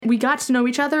we got to know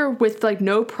each other with, like,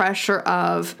 no pressure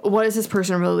of what does this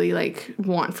person really, like,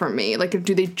 want from me? Like,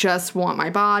 do they just want my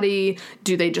body?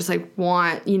 Do they just, like,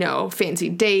 want, you know, fancy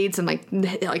dates and,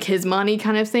 like his money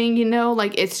kind of thing, you know?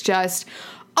 Like, it's just,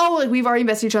 oh, like, we've already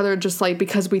invested each other just, like,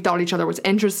 because we thought each other was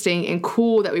interesting and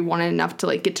cool, that we wanted enough to,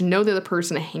 like, get to know the other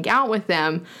person and hang out with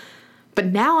them. But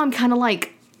now I'm kind of,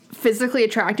 like, physically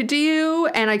attracted to you,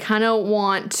 and I kind of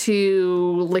want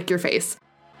to lick your face.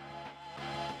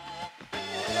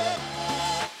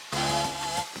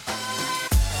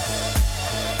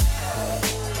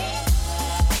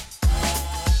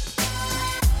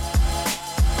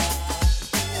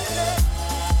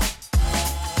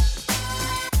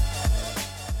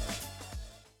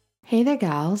 Hey there,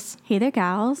 gals. Hey there,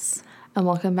 gals. And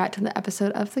welcome back to the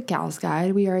episode of The Gals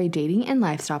Guide. We are a dating and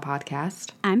lifestyle podcast.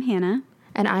 I'm Hannah.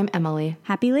 And I'm Emily.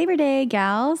 Happy Labor Day,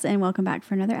 gals, and welcome back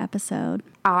for another episode.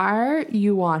 Are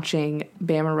you watching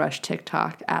Bama Rush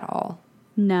TikTok at all?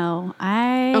 No,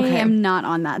 I am not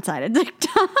on that side of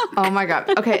TikTok. Oh my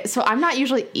God. Okay, so I'm not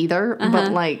usually either,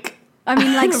 but like... I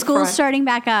mean, like, school's starting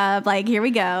back up. Like, here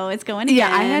we go. It's going again.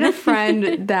 Yeah, I had a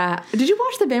friend that... Did you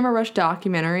watch the Bama Rush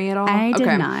documentary at all? I did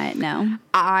not, no.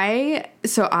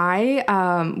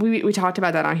 We talked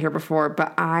about that on here before,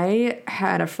 but I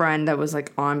had a friend that was,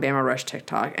 like, on Bama Rush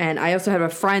TikTok, and I also had a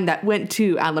friend that went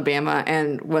to Alabama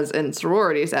and was in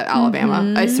sororities at Alabama.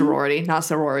 Mm-hmm. A sorority, not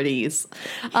sororities.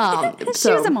 She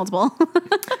was a multiple.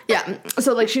 Yeah,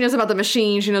 so, like, she knows about the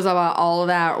machine, she knows about all of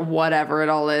that, whatever it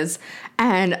all is.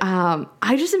 And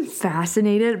I just am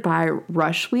fascinated by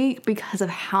Rush Week because of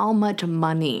how much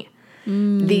money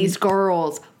these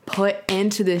girls put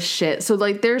into this shit. So,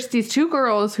 like, there's these two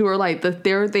girls who are, like,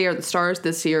 they are the stars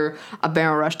this year of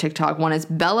Bama Rush TikTok. One is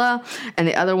Bella, and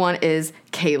the other one is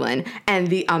Kaylin. And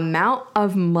the amount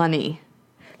of money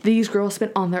these girls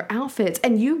spent on their outfits.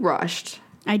 And you rushed.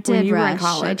 I did when you rush. were in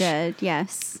college. I did,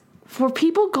 yes. For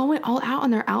people going all out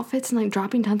on their outfits and, like,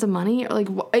 dropping tons of money, or, like,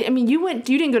 I mean, you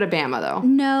didn't go to Bama, though.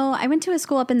 No, I went to a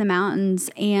school up in the mountains,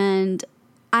 and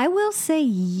I will say,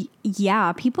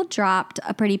 yeah, people dropped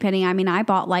a pretty penny. I mean, I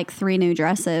bought, like, 3 new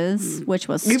dresses, which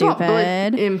was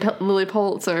stupid. You bought Lily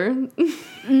Pulitzer.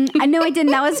 I know I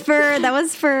didn't. That was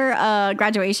for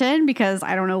graduation, because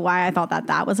I don't know why I thought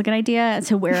that was a good idea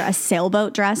to wear a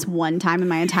sailboat dress one time in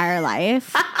my entire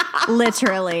life.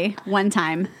 Literally one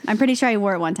time. I'm pretty sure I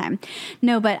wore it one time.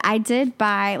 No, but I did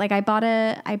buy, like, I bought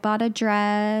a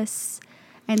dress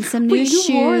and some new shoes.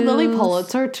 You wore Lily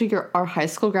Pulitzer to our high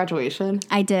school graduation?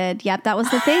 I did. Yep, that was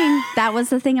the thing. That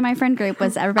was the thing in my friend group,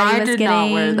 was everybody was getting... I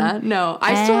did not wear that. No,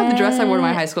 I still have the dress I wore to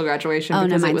my high school graduation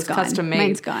because it was gone. custom made.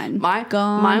 Mine's gone.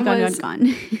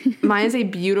 Gone. Mine is a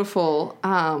beautiful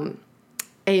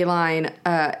A-line.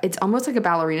 It's almost like a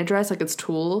ballerina dress, like it's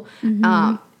tulle.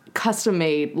 Mm-hmm. Custom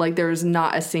made. Like, there's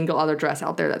not a single other dress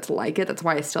out there that's like it. That's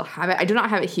why I still have it. I do not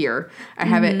have it here. I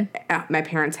have it at my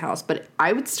parents' house, but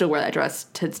I would still wear that dress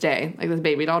to this day. Like, this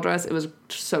baby doll dress. It was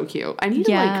so cute. I need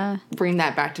to, like, bring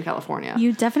that back to California.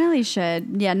 You definitely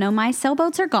should. Yeah, no, my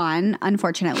sailboats are gone,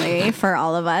 unfortunately, for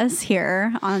all of us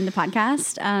here on the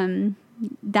podcast.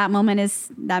 That moment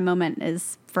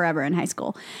is forever in high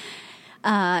school.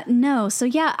 No, so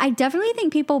yeah, I definitely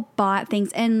think people bought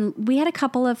things, and we had a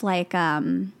couple of, like,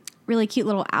 really cute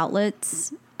little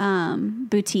outlets,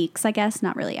 boutiques, I guess,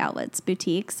 not really outlets,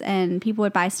 boutiques, and people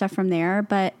would buy stuff from there,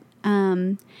 but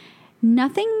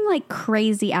nothing, like,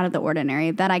 crazy out of the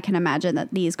ordinary that I can imagine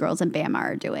that these girls in Bama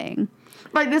are doing.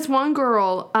 Like, this one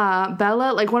girl,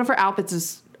 Bella, like, one of her outfits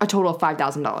is a total of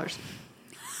 $5,000.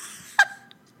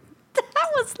 That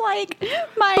was like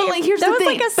my. But, like, here's the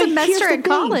thing. Like a semester at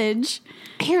college.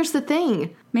 Here's the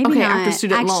thing. Maybe not. After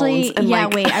student loans. And, yeah.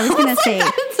 like, Wait, I was gonna say.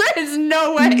 There's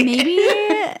no way.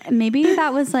 Maybe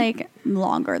that was, like,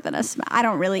 longer than a. I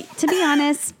don't really. To be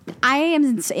honest, I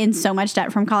am in so much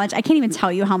debt from college. I can't even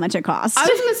tell you how much it cost. I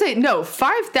was gonna say no.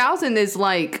 $5,000 is,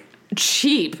 like,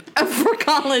 cheap for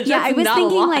college. Yeah, That's I was not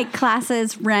thinking, a lot. like,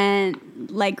 classes,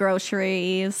 rent, like,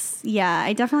 groceries. Yeah,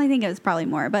 I definitely think it was probably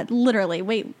more. But literally,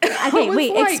 wait. Okay,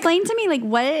 wait. Like, explain to me, like,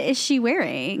 what is she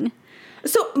wearing?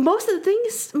 So most of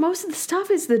the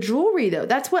stuff is the jewelry, though.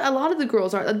 That's what a lot of the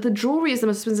girls are. The jewelry is the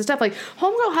most expensive stuff. Like,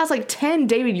 homegirl has, like, 10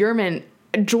 David Yurman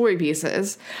jewelry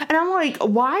pieces, and I'm like,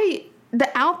 why? The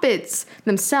outfits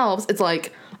themselves, it's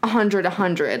like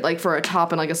 $100, like, for a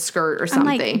top and, like, a skirt or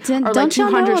something. I'm like, don't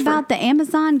y'all know about the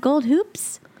Amazon gold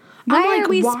hoops? Why are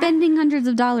we spending hundreds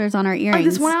of dollars on our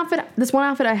earrings? Like this one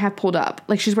outfit I have pulled up.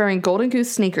 Like she's wearing Golden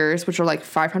Goose sneakers, which are like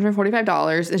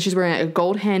 $545, and she's wearing a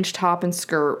gold hinge top and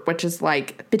skirt, which is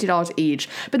like $50 each.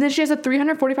 But then she has a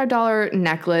 $345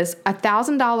 necklace, a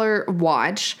 $1,000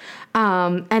 watch,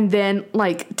 and then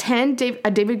like a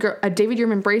David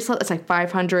Yurman bracelet that's like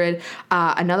 $500,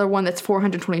 another one that's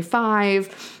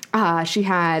 $425. She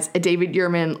has a David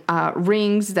Yurman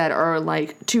rings that are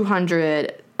like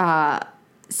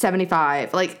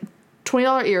 $275, like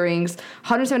 $20 earrings,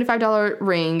 $175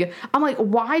 ring. I'm like,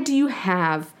 why do you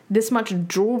have this much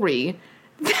jewelry?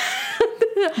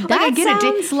 That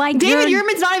sounds like David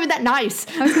Yurman's not even that nice.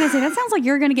 I was gonna say that sounds like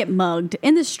you're gonna get mugged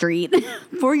in the street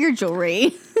for your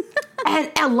jewelry.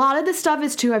 And a lot of the stuff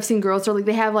is too. I've seen girls are like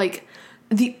they have like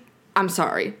I'm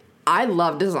sorry. I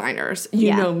love designers.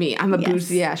 You know me. I'm a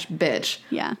bougie ass bitch.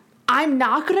 Yeah. I'm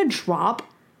not gonna drop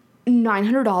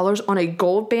 $900 on a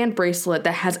gold band bracelet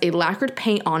that has a lacquered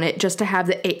paint on it just to have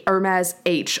the Hermes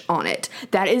H on it.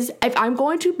 That is, if I'm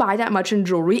going to buy that much in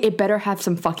jewelry, it better have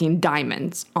some fucking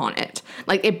diamonds on it.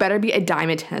 Like, it better be a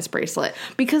diamond tennis bracelet.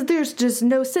 Because there's just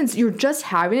no sense. You're just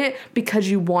having it because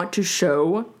you want to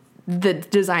show the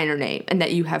designer name and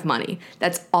that you have money.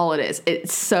 That's all it is.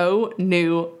 It's so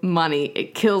new money.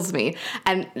 It kills me.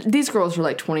 And these girls are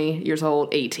like 20 years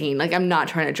old, 18. Like, I'm not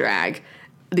trying to drag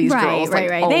these girls.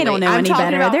 Right. They don't know any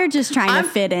better. They're just trying to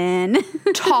fit in.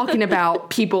 Talking about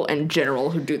people in general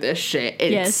who do this shit.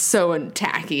 It's so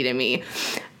tacky to me.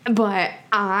 But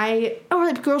or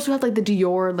like girls who have like the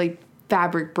Dior like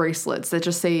fabric bracelets that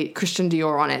just say Christian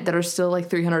Dior on it that are still like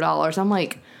 $300. I'm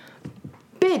like,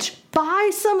 bitch,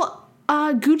 buy some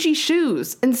Gucci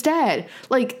shoes instead.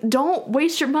 Like, don't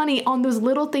waste your money on those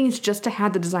little things just to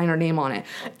have the designer name on it,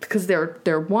 because they're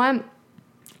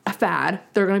a fad.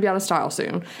 They're going to be out of style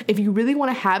soon. If you really want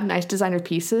to have nice designer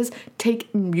pieces,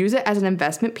 use it as an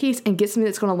investment piece and get something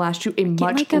that's going to last you a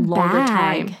much longer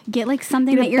time. Get like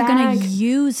something that you're going to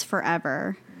use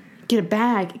forever. Get a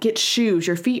bag. Get shoes.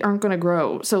 Your feet aren't going to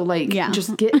grow. So like,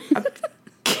 just get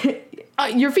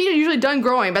your feet are usually done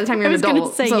growing by the time you're an adult. I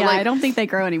was going to say, I don't think they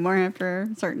grow anymore after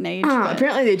a certain age.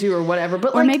 Apparently they do or whatever.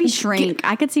 But or like, maybe shrink.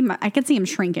 I could see him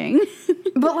shrinking.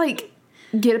 But like,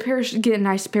 get a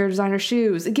nice pair of designer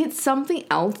shoes. Get something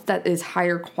else that is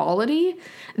higher quality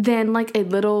than like a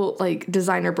little like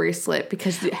designer bracelet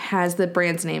because it has the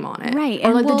brand's name on it. Right.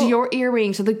 Or like the Dior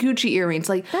earrings or the Gucci earrings.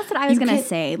 Like, that's what I was going to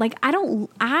say. Like,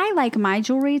 I like my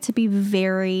jewelry to be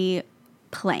very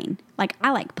plain. Like, I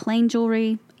like plain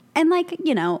jewelry. And like,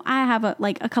 you know, I have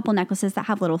a couple necklaces that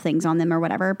have little things on them or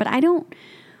whatever, but I don't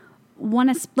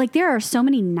want to, like, there are so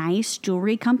many nice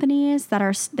jewelry companies that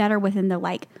are within the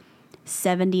like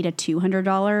 $70 to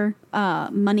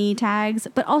 $200 money tags,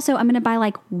 but also I'm going to buy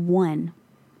like one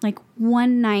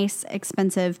nice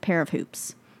expensive pair of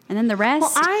hoops, and then the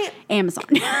rest Amazon.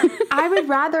 I would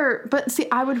rather,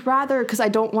 because I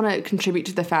don't want to contribute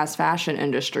to the fast fashion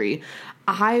industry.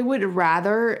 I would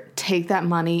rather take that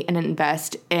money and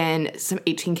invest in some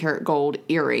 18 karat gold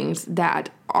earrings.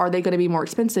 Are they going to be more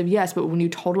expensive? Yes, but when you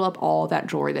total up all that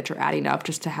jewelry that you're adding up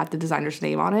just to have the designer's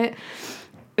name on it,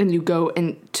 and you go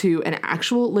into an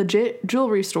actual legit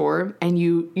jewelry store and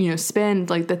you spend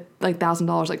like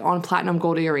 $1,000 like on platinum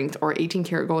gold earrings or 18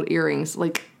 karat gold earrings,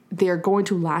 like they're going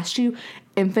to last you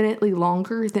infinitely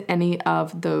longer than any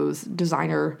of those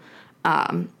designer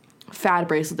fad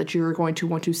bracelets that you're going to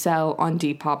want to sell on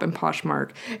Depop and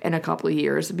Poshmark in a couple of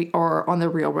years, or on the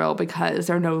Real because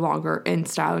they're no longer in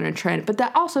style and in trend. But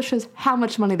that also shows how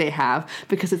much money they have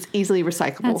because it's easily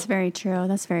recyclable. That's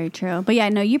very true. But yeah,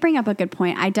 no, you bring up a good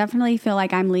point. I definitely feel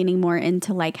like I'm leaning more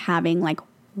into like having like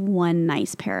one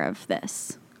nice pair of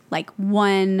this, like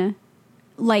one,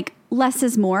 like less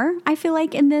is more, I feel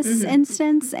like in this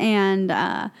instance. And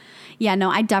I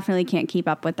definitely can't keep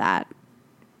up with that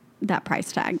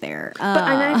price tag there. But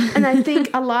I think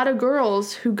a lot of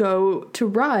girls who go to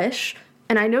Rush,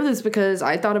 and I know this because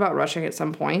I thought about rushing at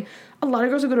some point, a lot of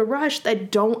girls who go to Rush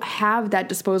that don't have that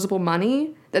disposable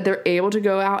money that they're able to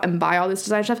go out and buy all this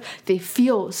design stuff, they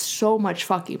feel so much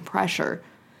fucking pressure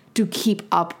to keep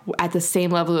up at the same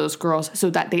level as those girls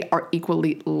so that they are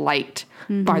equally liked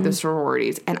by the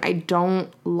sororities. And I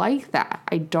don't like that.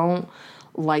 I don't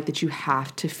like that you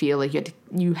have to feel like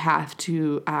you have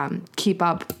to keep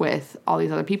up with all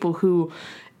these other people who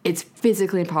it's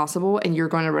physically impossible, and you're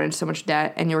going to run into so much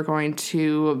debt, and you're going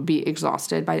to be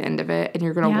exhausted by the end of it, and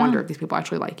you're going to wonder if these people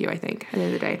actually like you, I think, at the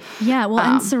end of the day. Yeah, well,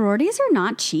 and sororities are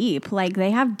not cheap. Like,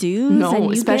 they have dues. No,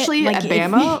 and especially at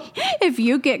Bama. If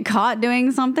you get caught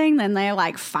doing something, then they,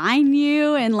 like, fine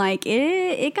you, and, like,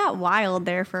 it got wild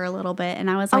there for a little bit, and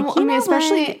I was like,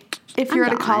 especially if you're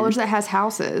I'm at a college that has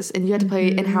houses, and you have to pay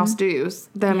in-house dues.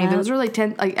 I mean, those are, like,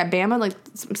 at Bama, like,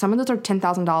 some of those are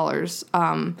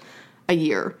 $10,000 a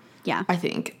year. Yeah, I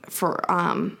think for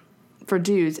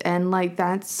dues, and like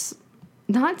that's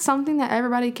not something that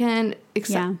everybody can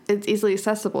accept. Yeah. It's easily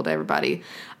accessible to everybody,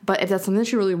 but if that's something that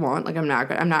you really want, like I'm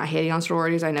not hating on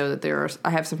sororities. I know that I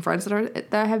have some friends that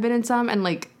have been in some, and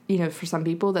like, you know, for some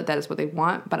people that is what they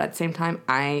want, but at the same time,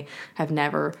 I have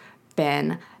never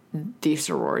been the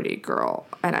sorority girl,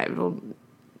 and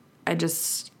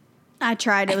I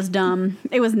tried. It was dumb.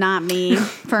 It was not me.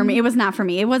 For me. It was not for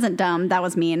me. It wasn't dumb. That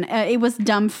was mean. It was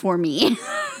dumb for me.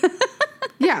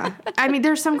 Yeah. I mean,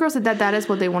 there's some girls that is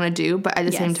what they want to do, but at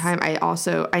the same time,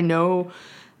 I know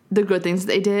the good things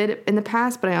that they did in the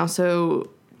past, but I also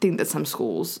think that some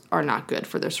schools are not good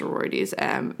for their sororities.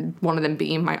 One of them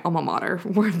being my alma mater,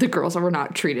 where the girls were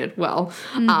not treated well.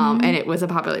 And it was a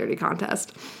popularity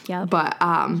contest. Yeah. But,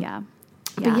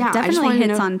 But yeah, definitely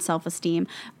hits on self-esteem.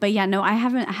 But yeah, no, I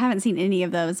haven't seen any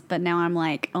of those. But now I'm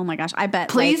like, oh my gosh, I bet.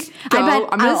 Please,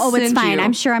 it's fine.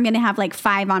 I'm sure I'm gonna have like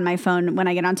 5 on my phone when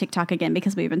I get on TikTok again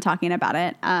because we've been talking about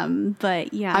it.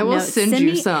 But yeah, I will send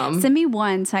you some. Send me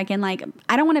one so I can like.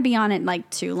 I don't want to be on it like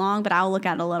too long, but I'll look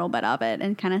at a little bit of it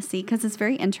and kind of see, because it's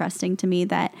very interesting to me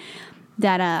that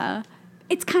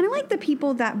it's kind of like the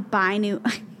people that buy new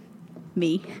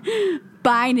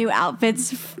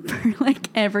outfits for like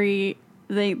every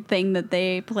thing that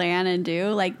they plan and do,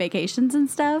 like vacations and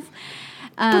stuff.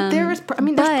 But there's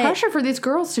pressure for these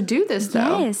girls to do this,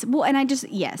 though. Yes. Well, and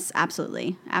yes,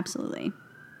 absolutely. Absolutely.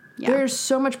 Yeah. There's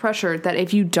so much pressure that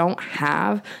if you don't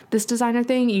have this designer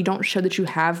thing, you don't show that you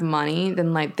have money,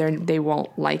 then like they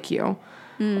won't like you.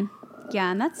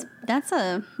 Yeah, and that's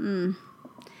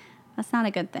not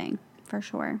a good thing for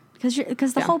sure.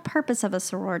 Because the whole purpose of a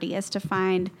sorority is to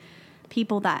find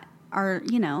people that are,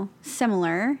 you know,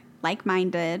 similar,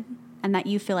 like-minded, and that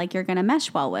you feel like you're going to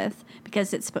mesh well with,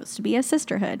 because it's supposed to be a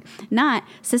sisterhood, not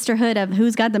sisterhood of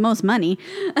who's got the most money.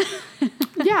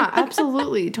 Yeah,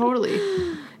 absolutely. Totally.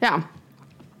 Yeah.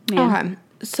 Man. Okay.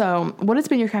 So what has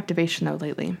been your captivation, though,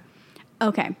 lately?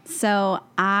 Okay. So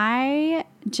I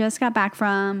just got back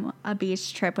from a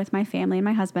beach trip with my family and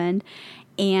my husband,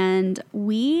 and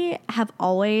we have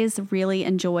always really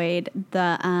enjoyed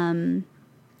the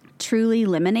Truly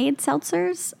lemonade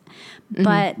seltzers.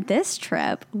 But this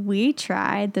trip, we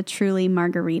tried the Truly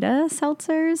margarita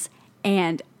seltzers,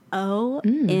 and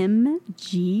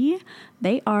OMG,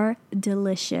 they are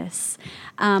delicious.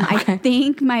 I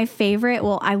think my favorite,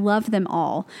 well, I love them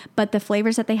all, but the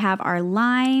flavors that they have are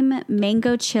lime,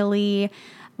 mango chili,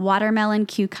 watermelon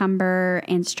cucumber,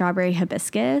 and strawberry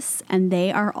hibiscus, and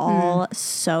they are all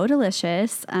so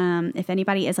delicious. If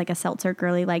anybody is like a seltzer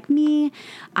girly like me,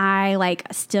 I like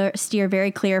steer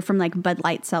very clear from like Bud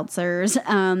Light seltzers,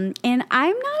 and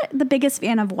I'm not the biggest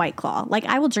fan of White Claw. Like,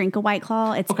 I will drink a White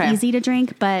Claw, it's easy to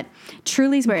drink, but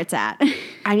Truly's where it's at.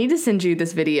 I need to send you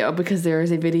this video, because there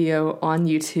is a video on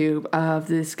YouTube of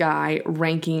this guy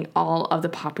ranking all of the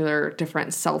popular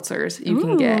different seltzers you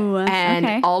can get,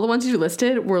 and all the ones you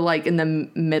listed were like in the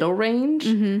middle range.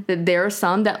 That there are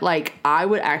some that like I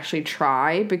would actually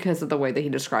try because of the way that he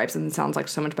describes it, and sounds like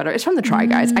so much better. It's from the Try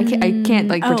Guys. I can't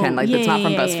like pretend like it's not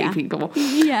from BuzzFeed people.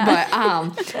 Yeah.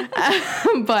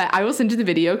 But I will send you the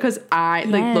video, because I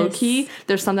like low key.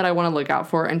 There's some that I want to look out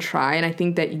for and try, and I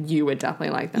think that you would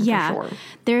definitely like them for sure.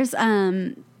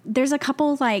 There's a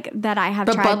couple like that I have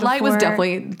tried before. But Bud Light was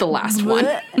definitely the last one.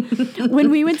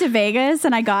 When we went to Vegas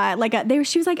and I got like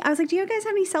she was like, I was like, do you guys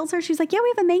have any seltzer? She was like, yeah,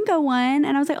 we have a mango one.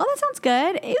 And I was like, oh, that sounds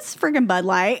good. It's friggin' Bud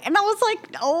Light. And I was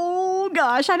like, oh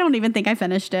gosh, I don't even think I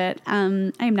finished it.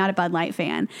 I am not a Bud Light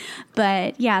fan.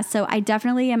 But yeah, so I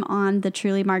definitely am on the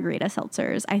Truly margarita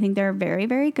seltzers. I think they're very,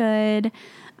 very good.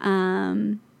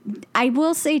 I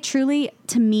will say Truly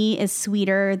to me is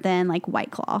sweeter than like White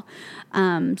Claw.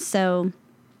 So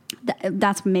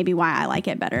that's maybe why I like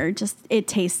it better. Just it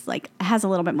tastes like, it has a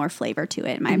little bit more flavor to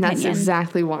it, in my opinion. That's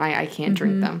exactly why I can't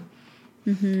drink them.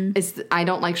 I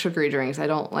don't like sugary drinks. I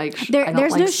don't like.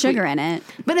 There's no sugar in it.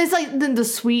 But it's like the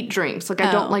sweet drinks. Like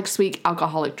I don't like sweet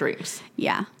alcoholic drinks.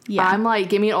 Yeah. I'm like,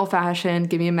 give me an old fashioned,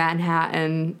 give me a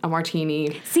Manhattan, a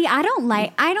martini. See, I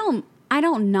don't I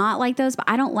don't not like those, but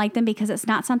I don't like them because it's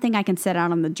not something I can sit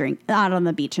out on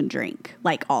the beach and drink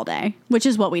like all day, which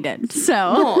is what we did.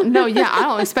 So no, yeah, I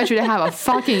don't expect you to have a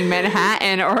fucking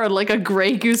Manhattan or like a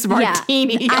Grey Goose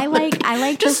martini. I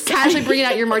like just casually bringing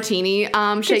out your martini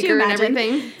shaker and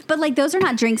everything. But like those are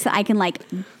not drinks that I can like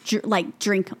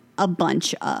drink a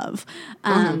bunch of.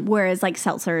 Whereas like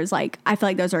seltzers, like I feel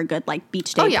like those are good like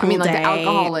beach day. Oh yeah, pool I mean like day. the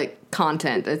alcoholic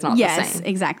content is not the same. Yes,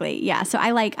 exactly. Yeah, so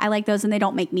I like those, and they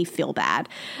don't make me feel bad.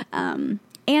 And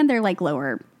they're like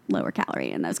lower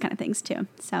calorie and those kind of things too.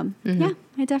 So yeah,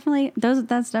 that's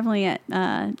definitely it.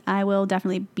 I will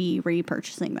definitely be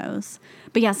repurchasing those.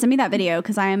 But yeah, send me that video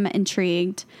because I am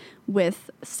intrigued with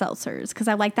seltzers because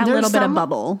I like that little bit of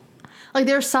bubble. Like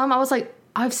there's some I was like,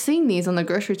 I've seen these on the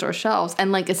grocery store shelves,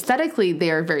 and like aesthetically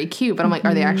they're very cute, but I'm like,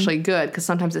 are they actually good? Because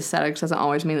sometimes aesthetics doesn't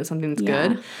always mean that something's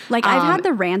good. Like I've had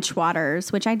the ranch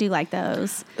waters, which I do like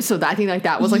those. So I think like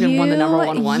that was like one of the number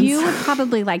one ones. You would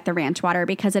probably like the ranch water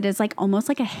because it is like almost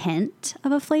like a hint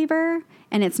of a flavor,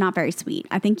 and it's not very sweet.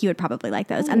 I think you would probably like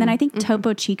those. And then I think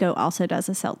Topo Chico also does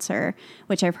a seltzer,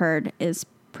 which I've heard is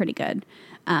pretty good,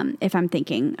 if I'm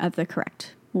thinking of the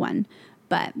correct one.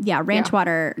 But yeah, ranch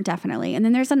water, definitely. And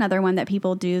then there's another one that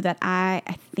people do that I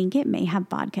think it may have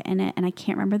vodka in it, and I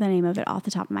can't remember the name of it off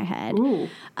the top of my head. Ooh.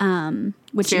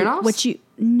 Smirnoff's?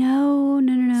 No.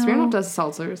 Smirnoff does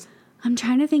seltzers. I'm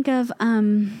trying to think of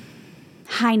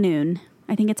High Noon.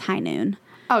 I think it's High Noon.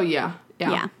 Oh, yeah.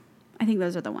 Yeah. I think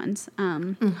those are the ones.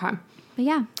 Okay. But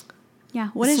yeah. Yeah.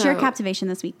 What is your captivation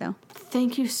this week, though?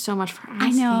 Thank you so much for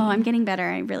asking. I know. I'm getting better.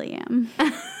 I really am.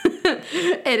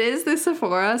 It is the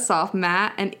Sephora Soft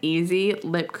Matte and Easy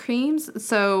Lip Creams.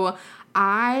 So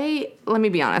let me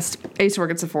be honest, I used to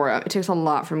work at Sephora. It takes a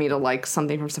lot for me to like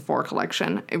something from Sephora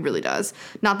collection. It really does.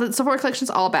 Not that Sephora collection's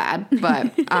all bad,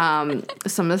 but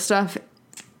some of the stuff,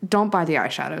 don't buy the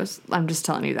eyeshadows. I'm just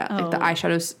telling you that. Like the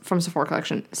eyeshadows from Sephora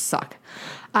collection suck.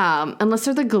 Unless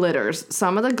they're the glitters.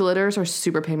 Some of the glitters are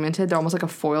super pigmented. They're almost like a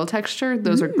foil texture.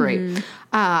 Those are great.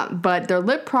 But their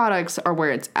lip products are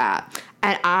where it's at.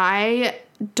 And I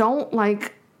don't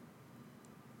like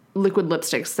liquid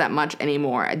lipsticks that much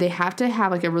anymore. They have to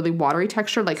have like a really watery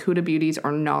texture like Huda Beauty's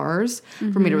or NARS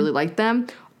for me to really like them.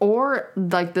 Or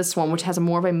like this one, which has a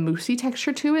more of a moussey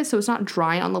texture to it. So it's not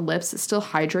dry on the lips. It's still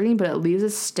hydrating, but it leaves a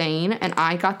stain. And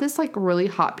I got this like really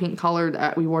hot pink color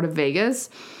that we wore to Vegas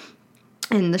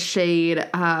in the shade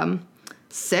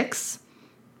 6.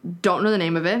 Don't know the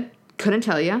name of it. Couldn't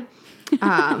tell you.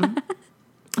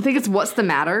 I think it's What's the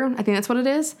Matter. I think that's what it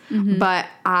is. But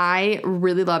I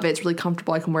really love it. It's really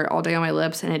comfortable. I can wear it all day on my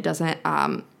lips, and it doesn't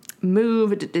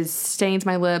move. It stains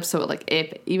my lips. So like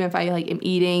even if I like am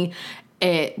eating,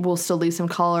 it will still leave some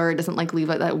color. It doesn't like leave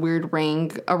like that weird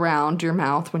ring around your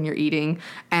mouth when you're eating.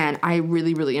 And I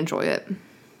really, really enjoy it.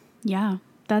 Yeah.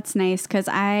 That's nice because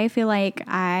I feel like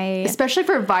especially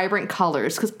for vibrant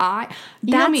colors, because I'm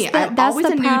always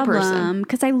a nude person.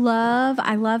 Because I love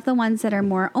the ones that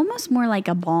are almost more like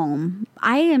a balm.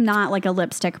 I am not like a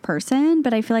lipstick person,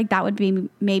 but I feel like that would be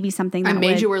maybe something that I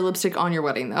made you wear lipstick on your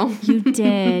wedding, though. You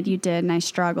did, and I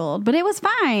struggled, but it was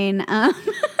fine.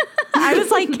 I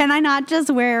was like, can I not just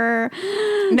wear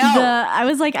I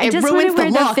was like, I just want to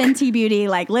wear the Fenty Beauty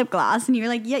like lip gloss. And you were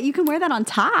like, yeah, you can wear that on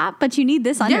top, but you need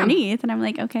this underneath. Yeah. And I'm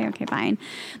like, okay, fine.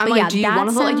 I'm like, do you want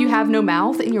to look like you have no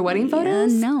mouth in your wedding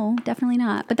photos? No, definitely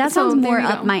not. But that sounds more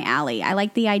up my alley. I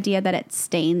like the idea that it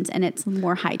stains and it's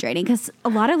more hydrating because a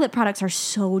lot of lip products are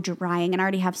so drying and I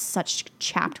already have such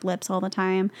chapped lips all the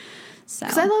time. So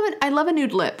because I love a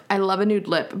nude lip.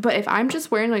 But if I'm just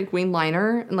wearing like wing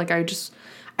liner and like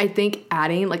I think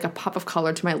adding like a pop of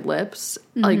color to my lips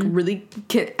like really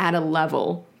can add a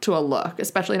level to a look,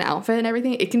 especially an outfit and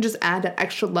everything. It can just add that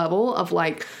extra level of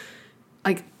like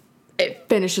it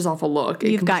finishes off a look.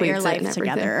 You've got your life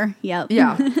together. Yep.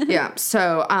 Yeah.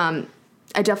 So I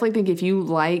definitely think if you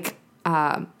like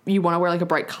you want to wear like a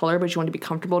bright color, but you want to be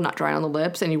comfortable, not dry on the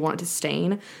lips, and you want it to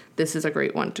stain, this is a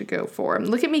great one to go for.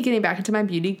 Look at me getting back into my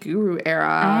beauty guru era.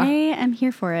 I am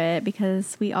here for it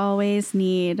because we always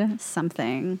need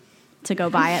something to go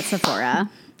buy at Sephora.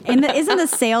 And isn't the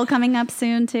sale coming up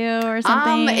soon too, or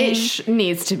something? It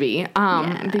needs to be,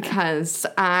 because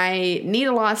I need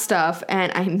a lot of stuff,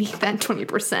 and I need that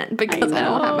 20% because I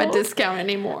don't have a discount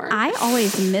anymore. I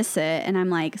always miss it, and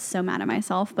I'm like so mad at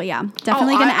myself. But yeah,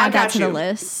 definitely gonna add that to the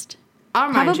list.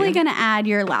 Probably gonna add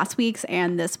your last week's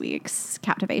and this week's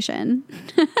captivation.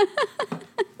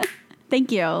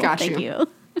 Thank you. Thank you.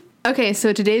 Okay,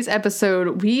 so today's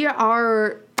episode, we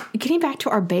are getting back to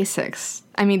our basics.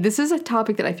 I mean, this is a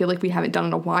topic that I feel like we haven't done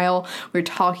in a while. We're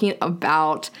talking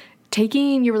about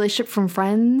taking your relationship from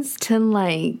friends to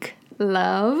like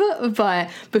love. But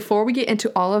before we get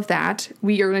into all of that,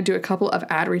 we are going to do a couple of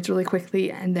ad reads really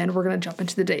quickly, and then we're going to jump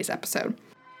into today's episode.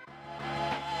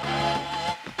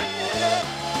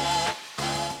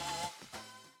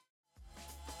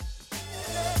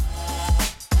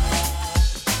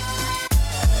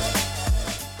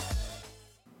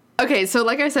 Okay, so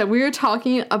like I said, we were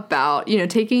talking about,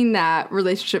 taking that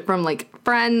relationship from, like,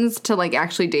 friends to, like,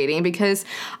 actually dating, because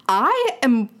I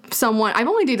am someone, I've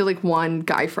only dated, like, one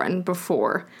guy friend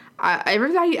before.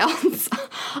 Everybody else,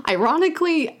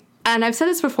 ironically, and I've said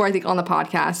this before, I think, on the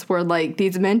podcast, where, like,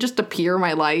 these men just appear in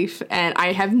my life, and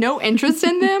I have no interest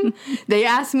in them. They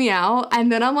ask me out,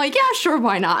 and then I'm like, yeah, sure,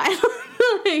 why not?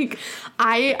 Like,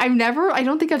 I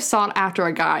don't think I've sought after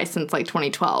a guy since, like,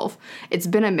 2012. It's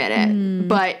been a minute,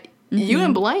 but you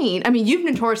and Blaine, I mean, you've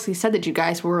notoriously said that you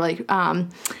guys were, like,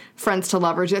 friends to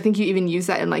lovers. I think you even use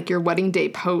that in, like, your wedding day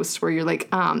post where you're like,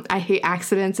 I hate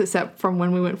accidents except from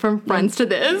when we went from friends to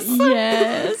this.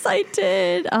 Yes, I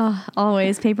did. Oh,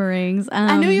 always paper rings.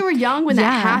 I knew you were young when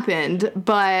that happened,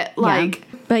 but, like... Yeah.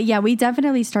 But, yeah, we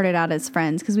definitely started out as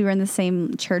friends because we were in the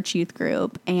same church youth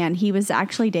group, and he was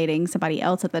actually dating somebody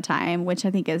else at the time, which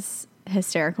I think is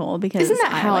hysterical because isn't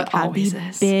that how it always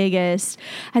is?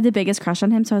 I had the biggest crush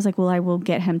on him, so I was like, well, I will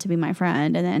get him to be my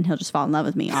friend, and then he'll just fall in love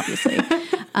with me, obviously.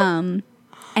 And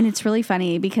it's really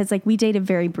funny because, like, we dated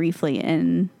very briefly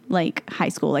in, like, high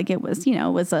school. Like, it was, it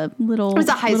was a little... It was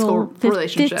a high school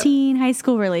relationship. 15 high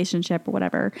school relationship or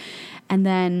whatever. And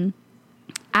then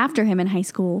after him in high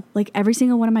school, like, every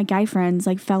single one of my guy friends,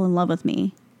 like, fell in love with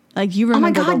me. Like, you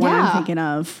remember the one I'm thinking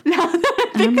of.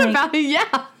 Think about it,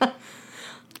 yeah.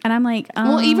 And I'm like...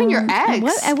 well, even your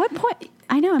ex. At what point...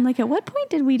 I know. I'm like, at what point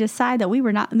did we decide that we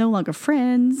were no longer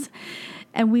friends?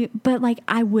 But, like,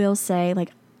 I will say,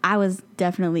 like, I was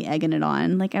definitely egging it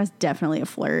on. Like, I was definitely a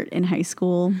flirt in high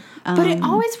school. But it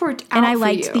always worked out and I for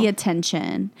liked you. the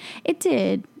attention. It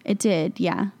did,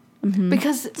 yeah. Mm-hmm.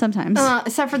 Because sometimes.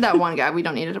 Except for that one guy we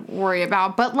don't need to worry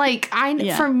about. But, like,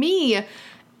 for me,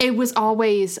 it was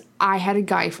always, I had a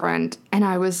guy friend, and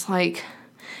I was like...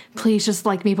 please just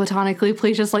like me platonically,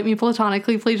 please just like me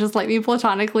platonically, please just like me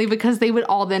platonically, because they would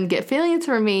all then get feelings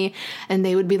for me, and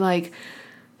they would be like,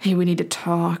 hey, we need to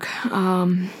talk.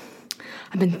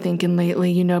 I've been thinking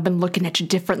lately, I've been looking at you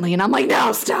differently, and I'm like,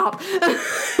 no, stop.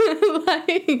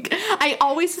 Like, I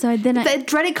always, that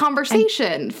dreaded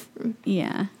conversation.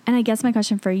 Yeah. And I guess my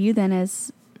question for you then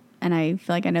is, and I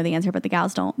feel like I know the answer, but the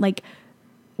gals don't, like,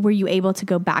 were you able to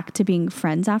go back to being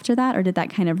friends after that, or did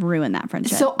that kind of ruin that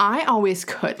friendship? So I always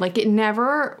could. Like, it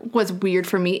never was weird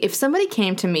for me. If somebody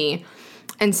came to me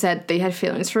and said they had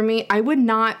feelings for me, I would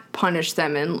not punish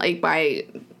them and, like, by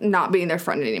not being their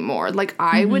friend anymore. Like,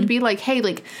 I would be like, hey,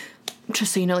 like,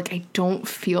 just so you know, like, I don't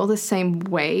feel the same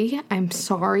way. I'm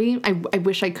sorry. I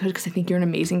wish I could, because I think you're an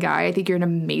amazing guy. I think you're an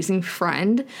amazing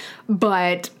friend.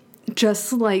 But...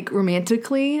 just like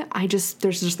romantically,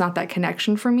 there's just not that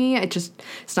connection for me. It's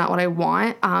not what I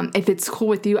want. If it's cool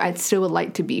with you, I'd still would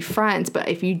like to be friends. But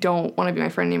if you don't want to be my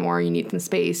friend anymore, you need some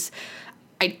space,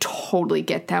 I totally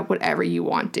get that. Whatever you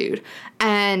want, dude.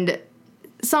 And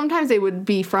sometimes they would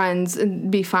be friends and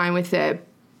be fine with it.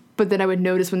 But then I would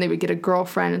notice when they would get a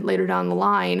girlfriend later down the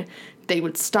line, they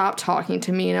would stop talking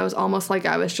to me, and it was almost like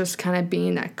I was just kind of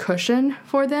being that cushion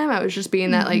for them. I was just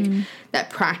being that, like, that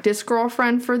practice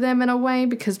girlfriend for them in a way,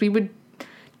 because we would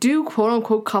do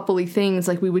quote-unquote coupley things,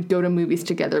 like we would go to movies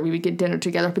together, we would get dinner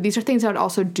together, but these are things I would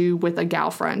also do with a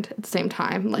gal friend at the same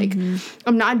time. Like,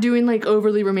 I'm not doing, like,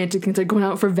 overly romantic things, like going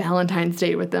out for Valentine's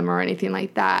Day with them or anything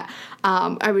like that.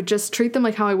 I would just treat them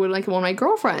like how I would, like, one of my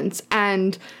girlfriends,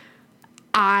 and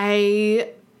I...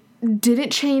 didn't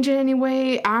change it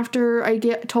anyway after I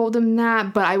told them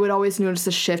that, but I would always notice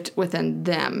a shift within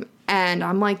them. And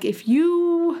I'm like, if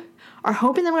you are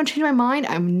hoping that I'm going to change my mind,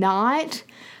 I'm not.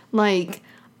 Like,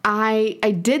 I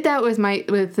did that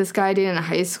with this guy I dated in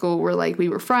high school, where, like, we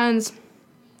were friends,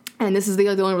 and this is the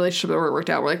only relationship that worked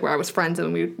out, where I was friends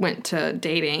and we went to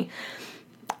dating.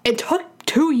 It took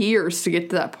 2 years to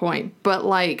get to that point, but,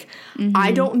 like,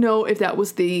 I don't know if that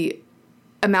was the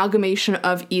amalgamation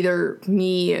of either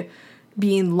me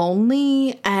being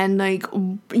lonely and, like,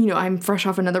 I'm fresh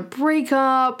off another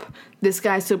breakup, this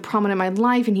guy's so prominent in my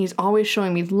life and he's always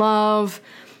showing me love,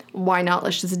 why not,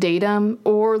 let's just date him,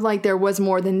 or, like, there was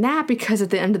more than that, because at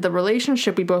the end of the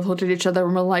relationship we both looked at each other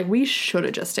and were like, we should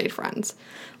have just stayed friends.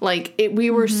 Like,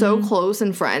 we were so close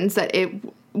and friends that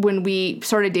when we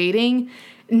started dating,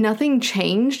 nothing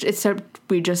changed except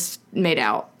we just made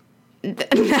out.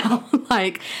 Now,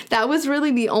 like, that was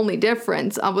really the only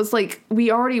difference. I was like,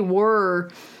 we already were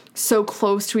so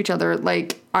close to each other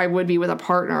like I would be with a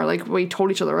partner. Like, we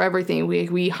told each other everything.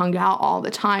 We hung out all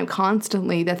the time,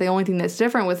 constantly, that the only thing that's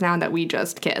different was now that we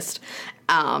just kissed.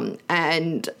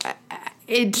 And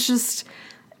it's just,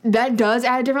 that does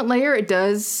add a different layer. It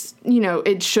does,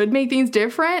 it should make things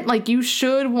different. Like, you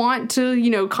should want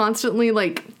to, constantly,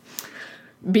 like,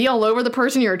 be all over the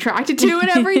person you're attracted to and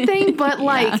everything. But,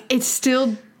 like,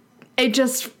 it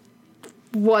just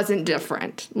wasn't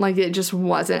different. Like, it just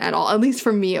wasn't at all. At least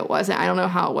for me, it wasn't. I don't know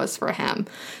how it was for him.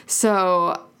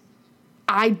 So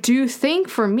I do think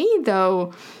for me,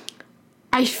 though,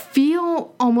 I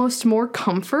feel almost more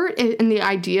comfort in the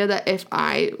idea that if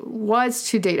I was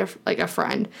to date a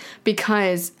friend,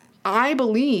 because I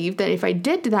believe that if I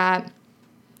did that,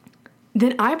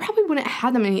 then I probably wouldn't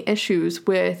have that many issues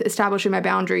with establishing my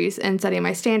boundaries and setting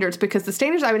my standards, because the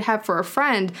standards I would have for a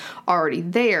friend are already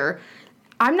there.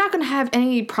 I'm not going to have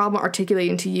any problem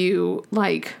articulating to you,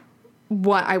 like,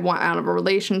 what I want out of a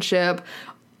relationship.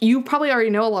 You probably already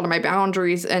know a lot of my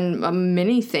boundaries and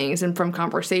many things and from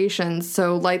conversations.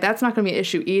 So, like, that's not going to be an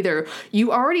issue either.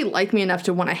 You already like me enough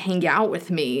to want to hang out with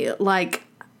me. Like,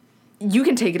 you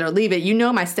can take it or leave it. You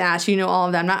know my stash. You know all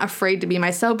of that. I'm not afraid to be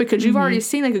myself, because you've already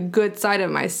seen, like, a good side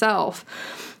of myself.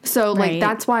 So, like,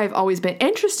 that's why I've always been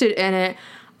interested in it.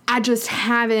 I just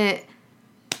haven't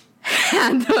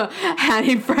had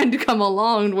a friend come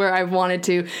along where I've wanted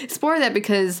to explore that,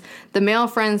 because the male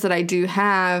friends that I do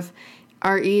have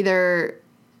are either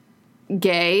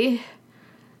gay,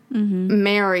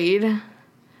 married,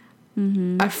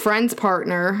 a friend's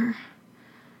partner,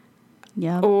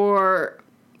 or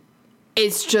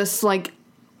it's just like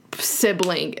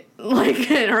sibling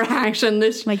interaction.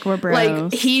 Like, we're bros.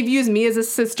 Like, he views me as a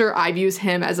sister, I views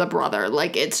him as a brother.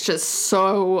 Like, it's just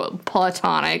so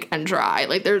platonic and dry.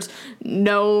 Like, there's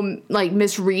no, like,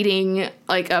 misreading,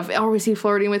 like, of, oh, is he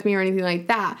flirting with me or anything like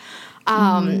that.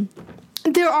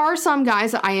 There are some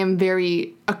guys that I am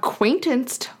very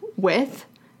acquaintanced with,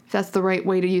 if that's the right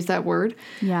way to use that word.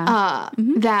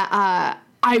 That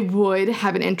I would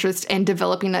have an interest in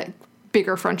developing that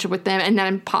bigger friendship with them, and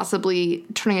then possibly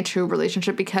turning into a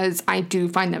relationship, because I do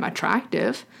find them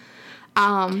attractive.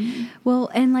 Well,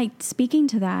 and, like, speaking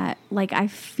to that, like, I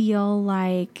feel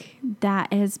like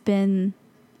that has been,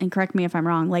 and correct me if I'm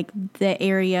wrong, like, the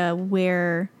area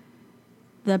where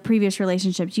the previous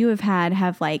relationships you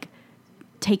have like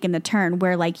taken the turn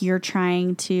where, like, you're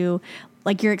trying to,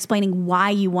 like, you're explaining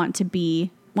why you want to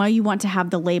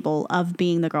have the label of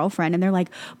being the girlfriend, and they're like,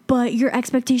 but your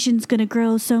expectation's gonna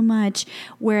grow so much,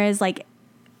 whereas, like,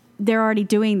 they're already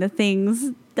doing the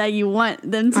things that you want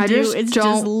them to do. It's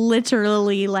just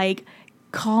literally like,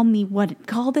 call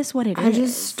this what it is. I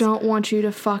just don't want you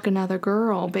to fuck another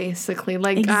girl, basically.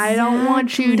 Like, exactly. I don't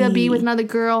want you to be with another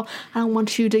girl. I don't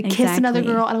want you to kiss another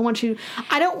girl. I just want you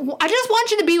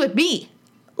to be with me.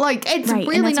 Like, it's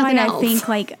really and that's nothing why else. I think,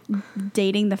 like,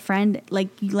 dating the friend,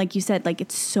 like you said, like,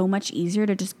 it's so much easier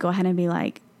to just go ahead and be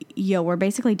like, yo, we're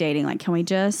basically dating. Like, can we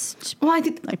just I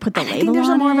think, like, put the label on it? I think there's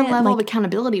more of a level of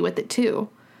accountability with it, too.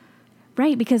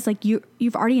 Right, because, like,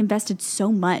 you've already invested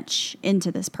so much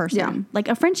into this person. Yeah. Like,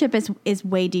 a friendship is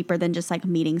way deeper than just, like,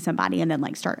 meeting somebody and then,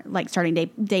 like, starting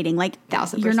dating. Like,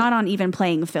 1,000%. You're not on even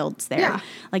playing fields there. Yeah.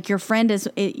 Like, your friend is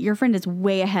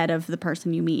way ahead of the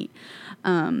person you meet.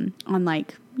 On,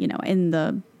 like, in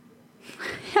the,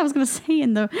 I was gonna say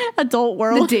in the adult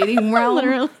world, the dating realm,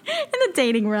 literally in the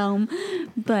dating realm.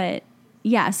 But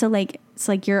yeah, so, like, it's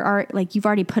like you've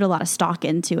already put a lot of stock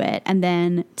into it, and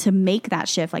then to make that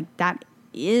shift, like, that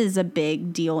is a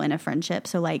big deal in a friendship.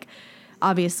 So, like,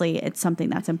 obviously it's something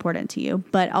that's important to you,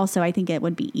 but also I think it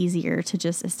would be easier to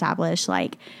just establish,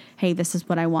 like, hey, this is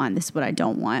what I want, this is what I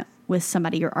don't want, with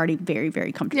somebody you're already very,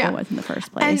 very comfortable with in the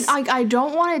first place. And I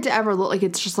don't want it to ever look like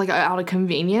it's just, like, out of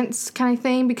convenience kind of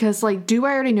thing, because, like, do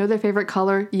I already know their favorite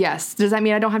color? Yes. Does that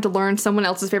mean I don't have to learn someone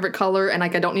else's favorite color, and,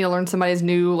 like, I don't need to learn somebody's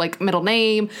new, like, middle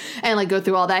name and, like, go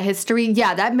through all that history?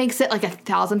 Yeah, that makes it, like,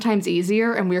 1,000 times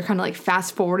easier, and we're kind of, like,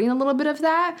 fast forwarding a little bit of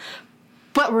that.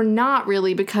 But we're not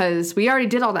really, because we already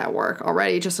did all that work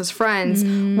already just as friends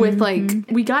with, like,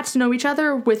 we got to know each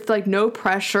other with, like, no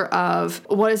pressure of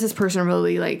what does this person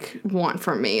really, like, want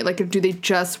from me? Like, do they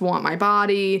just want my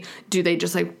body? Do they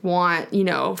just, like, want,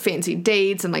 fancy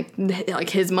dates and, like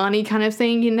his money kind of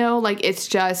thing, Like, it's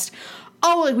just,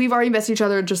 like, we've already invested each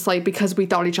other just, like, because we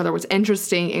thought each other was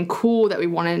interesting and cool, that we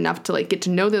wanted enough to, like, get to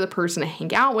know the other person and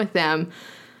hang out with them.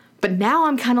 But now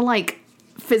I'm kind of, like,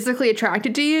 physically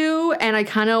attracted to you, and I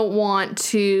kind of want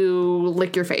to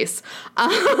lick your face.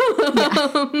 It's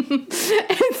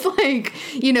like,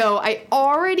 I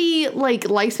already, like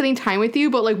spending time with you,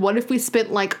 but, like, what if we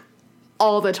spent, like,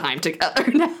 all the time together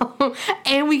now,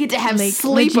 and we get to have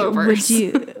sleepovers.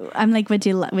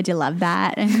 Would you love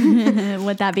that?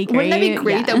 Would that be great? Wouldn't that be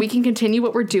great that we can continue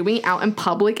what we're doing out in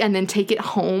public and then take it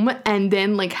home and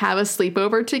then like have a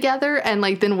sleepover together and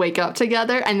like then wake up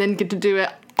together and then get to do it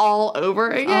all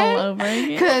over again?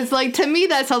 Because like to me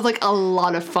that sounds like a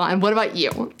lot of fun. What about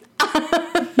you?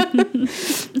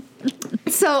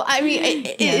 So, I mean,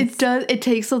 it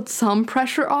takes some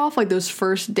pressure off, like those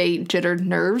first date jittered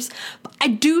nerves. But I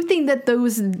do think that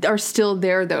those are still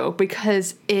there, though,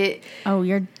 because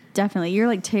you're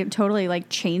like totally like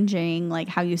changing like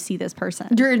how you see this person.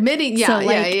 You're admitting,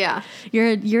 yeah.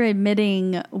 You're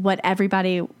admitting what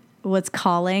everybody was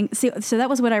calling. So that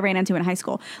was what I ran into in high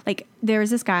school. Like there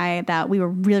was this guy that we were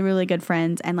really, really good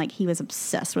friends, and like he was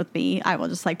obsessed with me. I will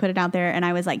just like put it out there, and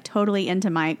I was like totally into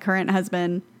my current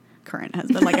husband,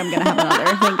 like I'm gonna have another.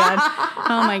 Thank God.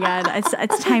 Oh my God,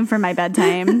 it's time for my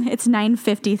bedtime. It's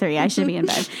 9:53. I should be in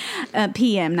bed.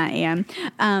 PM, not AM.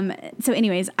 So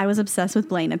anyways, I was obsessed with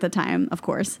Blaine at the time, of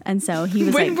course, and so he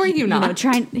was when were you not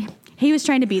he was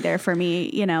trying to be there for me,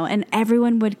 and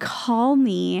everyone would call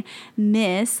me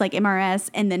Miss, like MRS,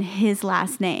 and then his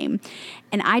last name.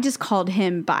 And I just called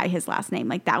him by his last name.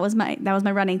 Like that was my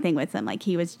running thing with him. Like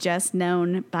he was just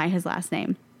known by his last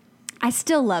name. I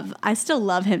still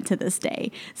love him to this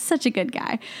day. Such a good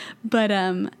guy. But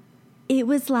it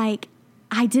was like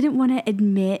I didn't want to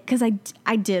admit, because I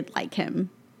did like him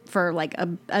for like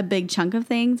a big chunk of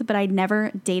things, but I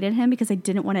never dated him because I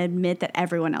didn't want to admit that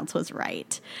everyone else was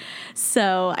right.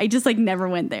 So I just like never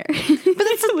went there. But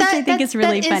I think is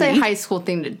really funny. That is a high school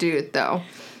thing to do, though.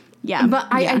 Yeah. But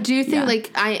I do think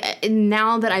like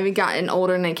now that I've gotten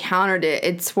older and encountered it,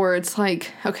 it's where it's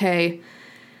like, okay,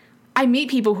 I meet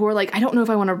people who are like, I don't know if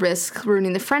I want to risk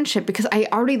ruining the friendship because I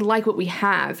already like what we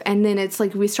have. And then it's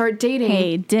like we start dating.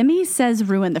 Hey, Demi says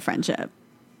ruin the friendship.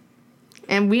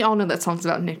 And we all know that song's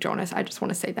about Nick Jonas. I just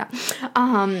want to say that.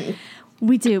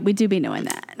 We do be knowing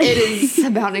that. It is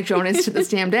about Nick Jonas to this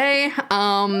damn day.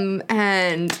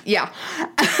 And yeah.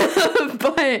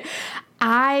 But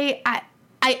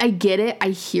I get it. I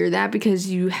hear that because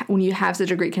when you have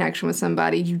such a great connection with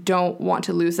somebody, you don't want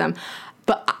to lose them.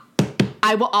 But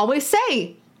I will always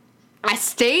say, I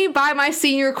stay by my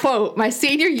senior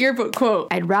yearbook quote.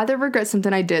 I'd rather regret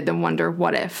something I did than wonder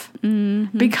what if.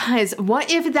 Mm-hmm. Because what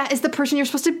if that is the person you're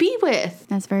supposed to be with?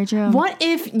 That's very true. What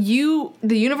if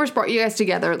the universe brought you guys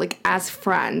together like as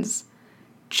friends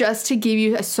just to give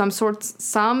you some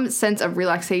sense of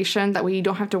relaxation, that way you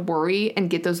don't have to worry and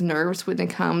get those nerves when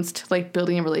it comes to like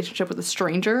building a relationship with a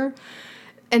stranger?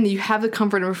 And you have the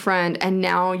comfort of a friend, and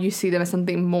now you see them as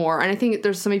something more. And I think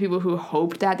there's so many people who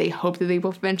hope that. They hope that they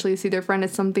will eventually see their friend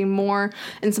as something more.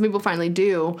 And some people finally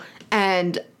do.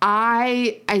 And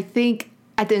I think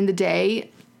at the end of the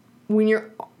day,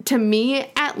 to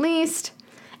me at least,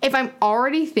 if I'm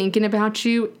already thinking about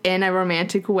you in a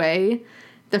romantic way,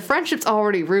 the friendship's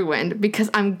already ruined because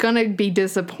I'm going to be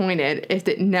disappointed if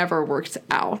it never works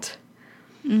out.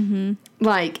 Mm-hmm.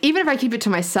 Like, even if I keep it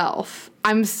to myself,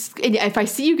 if I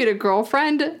see you get a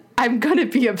girlfriend, I'm gonna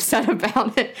be upset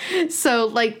about it. So,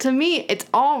 like, to me, it's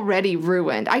already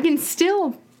ruined. I can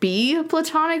still be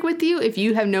platonic with you if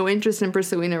you have no interest in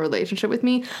pursuing a relationship with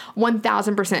me,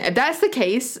 1,000%. If that's the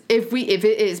case, if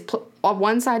it is a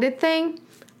one-sided thing,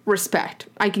 respect.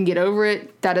 I can get over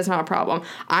it. That is not a problem.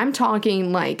 I'm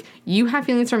talking like you have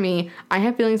feelings for me. I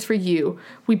have feelings for you.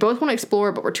 We both want to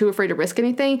explore, but we're too afraid to risk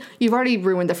anything. You've already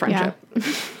ruined the friendship.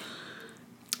 Yeah.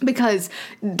 Because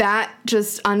that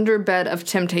just underbed of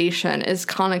temptation is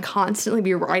kind of constantly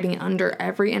be riding under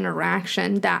every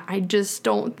interaction that I just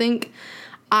don't think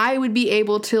I would be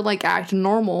able to like act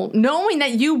normal, knowing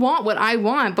that you want what I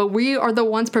want, but we are the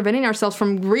ones preventing ourselves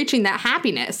from reaching that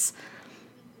happiness.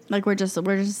 Like we're just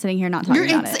sitting here not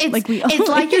talking about it. It's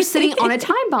like you're sitting on a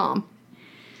time bomb.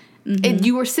 Mm-hmm.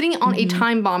 You are sitting on a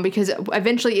time bomb because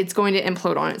eventually it's going to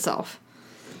implode on itself.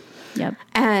 Yep.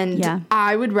 And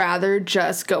I would rather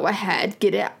just go ahead,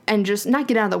 get it, and just not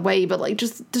get out of the way, but like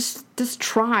just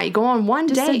try. Go on one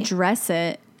day. Just address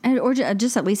it, or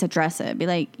just at least address it. Be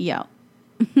like, yo,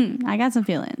 I got some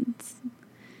feelings.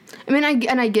 I mean,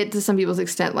 I get to some people's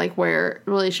extent, like where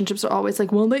relationships are always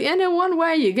like, well, they end in one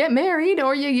way: you get married,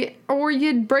 or you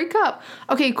break up.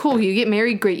 Okay, cool. You get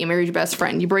married, great. You married your best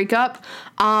friend. You break up,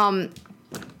 you'll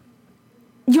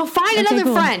find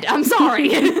another friend. I'm sorry.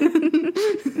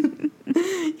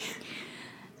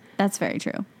 That's very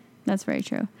true. That's very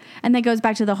true. And that goes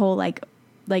back to the whole like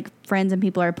friends and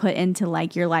people are put into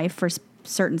like your life for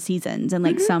certain seasons, and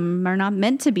like some are not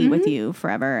meant to be with you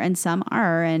forever, and some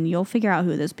are, and you'll figure out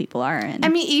who those people are. And I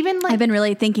mean, even like I've been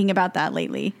really thinking about that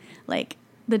lately. Like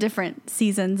the different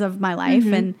seasons of my life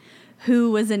and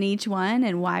who was in each one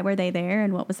and why were they there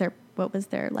and what was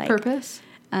their like purpose.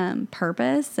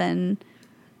 Purpose. And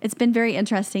it's been very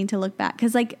interesting to look back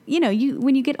because, like, you know,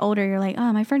 when you get older, you're like,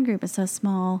 oh, my friend group is so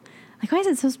small. Like, why is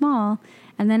it so small?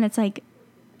 And then it's like,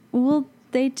 well,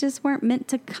 they just weren't meant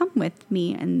to come with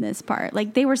me in this part.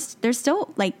 Like, they're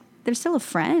still a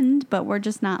friend, but we're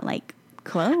just not like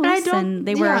close. And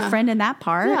they were a friend in that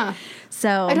part. Yeah.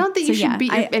 So I don't think you should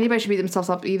beat anybody should beat themselves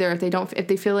up either if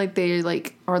they feel like they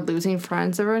like are losing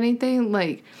friends or anything.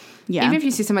 Like, even if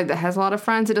you see somebody that has a lot of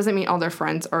friends, it doesn't mean all their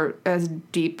friends are as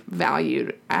deep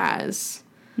valued as.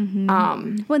 Well,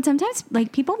 and sometimes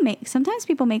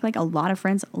people make like a lot of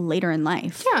friends later in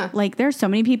life. Yeah. Like, there's so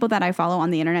many people that I follow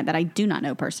on the internet that I do not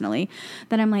know personally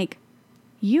that I'm like,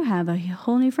 you have a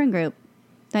whole new friend group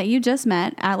that you just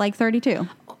met at like 32.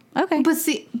 Okay.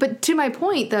 But to my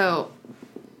point though,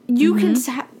 you can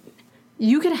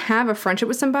have a friendship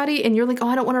with somebody and you're like, oh,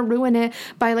 I don't want to ruin it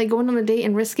by like going on a date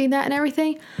and risking that and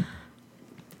everything.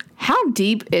 How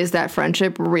deep is that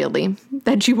friendship really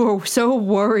that you were so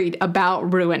worried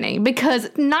about ruining? Because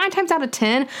 9 times out of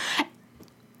 10,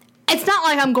 it's not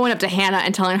like I'm going up to Hannah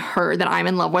and telling her that I'm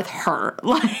in love with her.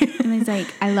 Like, and he's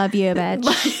like, I love you, bitch.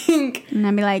 Like, and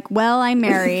I'd be like, well, I'm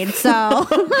married, so.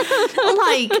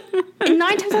 Like, 9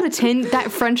 times out of 10,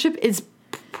 that friendship is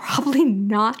probably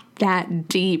not that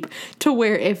deep to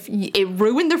where if it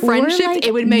ruined the friendship, like,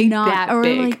 it would make that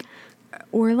big.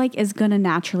 Or like is gonna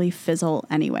naturally fizzle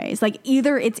anyways. Like,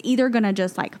 it's either gonna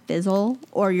just like fizzle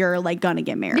or you're like gonna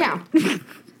get married. Yeah.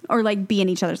 Or like be in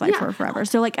each other's life for forever.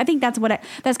 So like, I think that's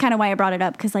kind of why I brought it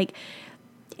up. Cause like,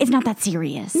 it's not that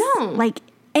serious. No. Like,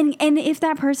 and if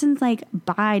that person's like,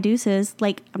 bye deuces,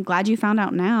 like, I'm glad you found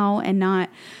out now and not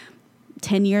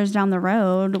 10 years down the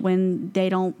road when they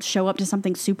don't show up to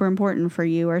something super important for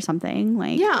you or something.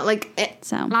 Like, yeah, like,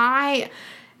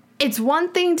 it's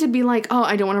one thing to be like, oh,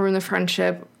 I don't want to ruin the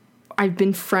friendship. I've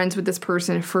been friends with this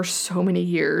person for so many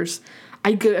years.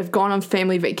 I've gone on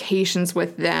family vacations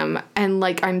with them, and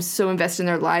like, I'm so invested in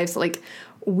their lives. Like,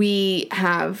 we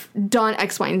have done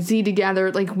X, Y, and Z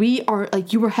together. Like, we are,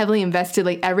 like, you were heavily invested.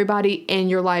 Like, everybody in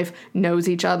your life knows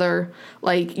each other.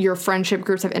 Like, your friendship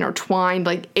groups have intertwined.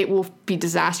 Like, it will be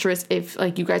disastrous if,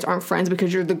 like, you guys aren't friends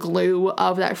because you're the glue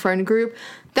of that friend group.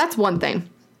 That's one thing.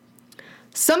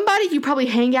 Somebody you probably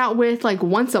hang out with, like,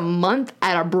 once a month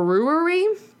at a brewery.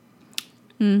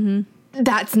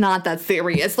 That's not that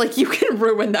serious. Like, you can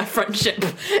ruin that friendship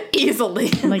easily.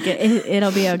 Like,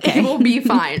 it'll be okay. It will be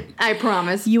fine. I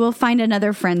promise. You will find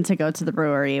another friend to go to the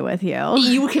brewery with you.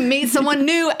 You can meet someone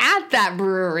new at that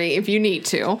brewery if you need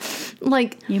to.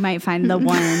 Like, you might find the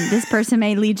one. This person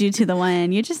may lead you to the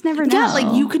one. You just never know. Yeah,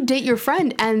 like, you could date your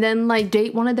friend and then, like,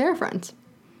 date one of their friends.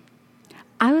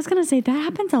 I was going to say that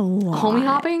happens a lot. Homie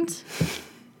hopping?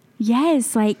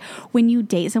 Yes. Like, when you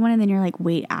date someone and then you're like,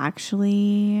 wait,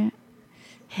 actually,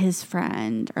 his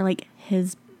friend or like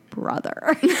his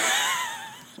brother.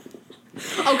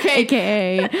 Okay.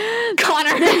 AKA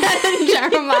Connor and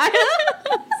Jeremiah.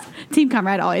 Team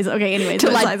Comrade always. Okay, anyways.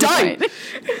 Till I die.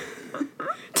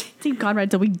 Team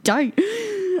Comrade till we die.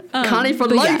 Connie for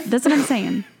life. Yeah, that's what I'm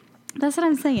saying. That's what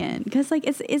I'm saying. Because, like,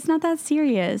 it's not that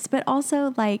serious. But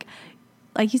also, like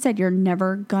you said, you're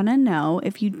never gonna know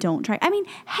if you don't try. I mean,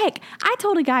 heck, I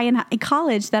told a guy in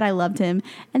college that I loved him,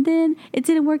 and then it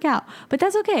didn't work out. But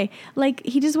that's okay. Like,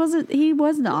 he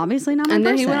wasn't obviously not my person. And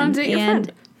then he went on to date your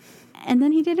friend. And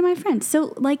then he dated my friend.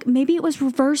 So, like, maybe it was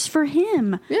reversed for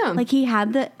him. Yeah. Like, he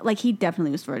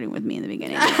definitely was flirting with me in the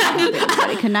beginning.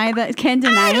 Can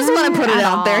deny I just want to put it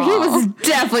out there. He was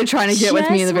definitely trying to get with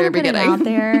me in the very beginning. Out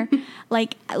there.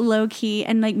 Like, low key,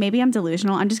 and like, maybe I'm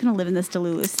delusional. I'm just gonna live in this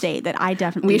Delulu state that I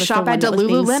definitely was shop the one at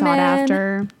Delululemon. Sought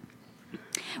after.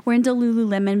 We're in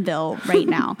Delululemonville right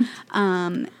now,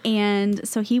 and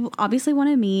so he obviously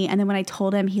wanted me. And then when I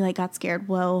told him, he like got scared.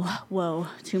 Whoa,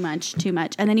 too much.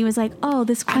 And then he was like, "Oh,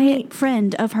 this quiet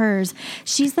friend of hers.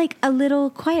 She's like a little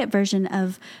quiet version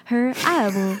of her. I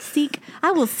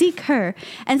will seek her."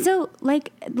 And so,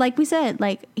 like we said,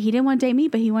 like, he didn't want to date me,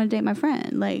 but he wanted to date my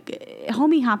friend. Like,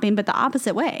 homie hopping, but the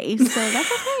opposite way. So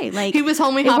that's okay. Like, he was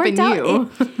homie hopping you.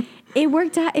 It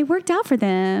worked out. It worked out for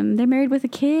them. They're married with a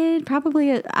kid.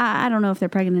 Probably, I don't know if they're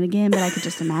pregnant again, but I could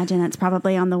just imagine that's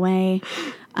probably on the way.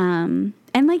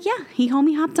 And like, yeah, he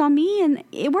homie hopped on me, and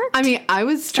it worked. I mean, I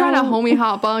was trying to homie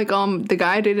hop on like the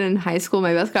guy I dated in high school,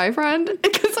 my best guy friend,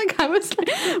 because like I was like,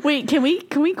 wait, can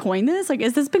we coin this? Like,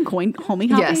 has this been coined, homie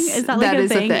hopping? Yes, is that like a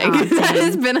thing? That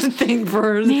has been a thing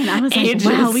for ages.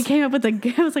 Like, wow, we came up with a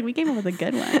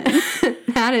good one.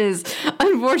 That is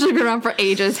unfortunately been around for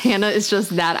ages. Hannah is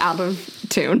just that out of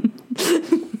tune.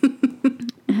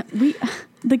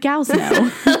 The gals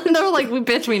know. They're like,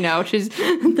 bitch, we know.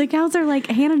 The gals are like,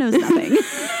 Hannah knows nothing.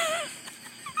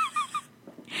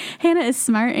 Hannah is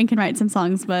smart and can write some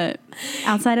songs, but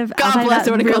outside of God bless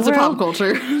her when it comes to pop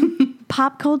culture.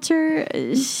 Pop culture,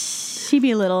 she'd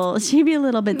be a little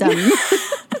bit dumb.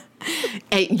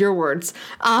 Hey, your words.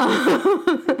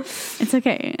 It's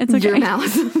okay. It's okay. Your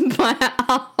mouth.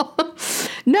 But,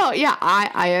 no, yeah,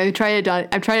 I've tried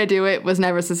to do it. Was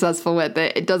never successful with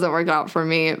it. It doesn't work out for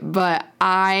me. But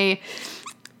I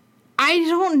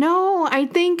don't know. I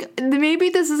think maybe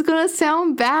this is gonna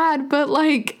sound bad, but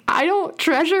like I don't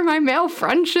treasure my male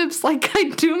friendships like I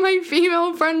do my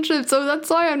female friendships. So that's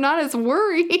why I'm not as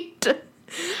worried.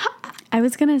 I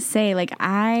was gonna say, like,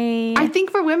 I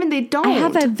think for women they don't. I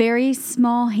have a very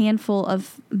small handful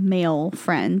of male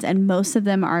friends, and most of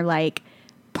them are like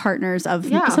partners of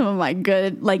some of my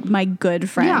good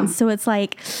friends. Yeah. So it's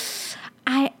like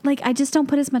I just don't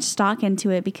put as much stock into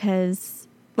it because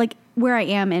like where I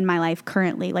am in my life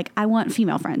currently, like I want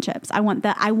female friendships. I want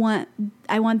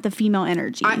the female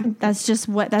energy. That's just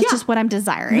what I'm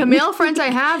desiring. The male friends I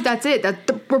have, that's it.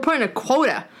 We're putting a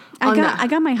quota. I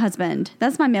got my husband.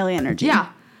 That's my male energy. Yeah.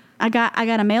 I got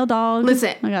a male dog.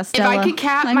 Listen, I got Stella. if I could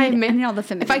cap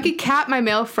if I could cap my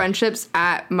male friendships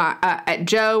at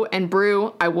Joe and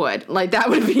Brew, I would. Like that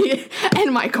would be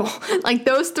and Michael. Like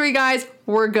those three guys,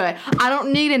 we're good. I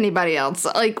don't need anybody else.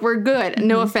 Like we're good. Mm-hmm.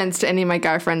 No offense to any of my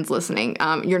guy friends listening.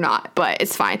 You're not, but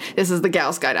it's fine. This is the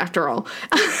Gals Guide after all.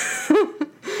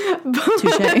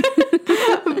 Touché.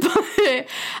 But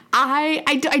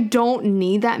I don't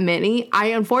need that many. I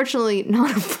unfortunately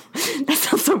not. That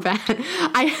sounds so bad.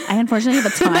 I unfortunately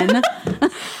have a ton.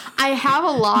 I have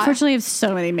a lot. Unfortunately, I have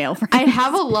so many male friends. I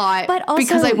have a lot, but also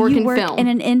because I work in film. In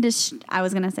an industry. I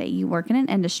was gonna say you work in an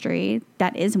industry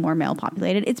that is more male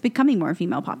populated. It's becoming more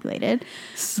female populated.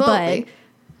 Slowly.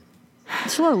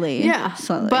 Yeah.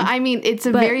 Slowly. But I mean, it's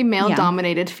a very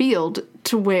male-dominated field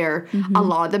to where a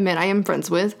lot of the men I am friends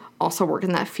with also work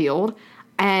in that field,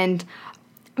 and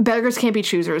beggars can't be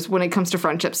choosers when it comes to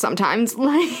friendships sometimes.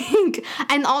 Like,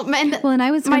 and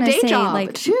I was my day job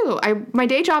like too. My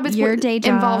day job is your day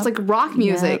job involves like rock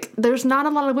music. Yep. There's not a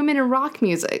lot of women in rock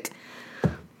music.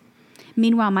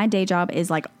 Meanwhile, my day job is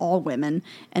like all women,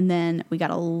 and then we got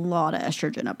a lot of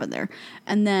estrogen up in there,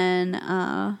 and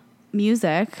then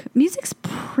music's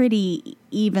pretty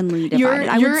evenly divided.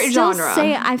 I would still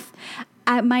say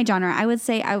my genre. I would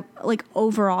say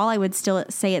overall, I would still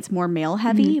say it's more male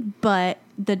heavy, but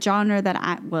the genre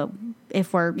that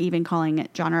if we're even calling it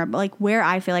genre, but like where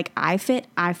I feel like I fit,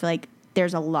 I feel like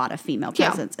there's a lot of female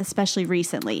presence, especially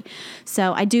recently.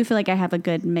 So I do feel like I have a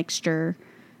good mixture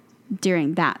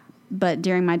during that. But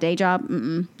during my day job,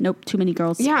 nope, too many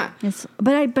girls. Yeah.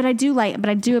 But I do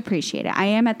appreciate it. I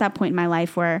am at that point in my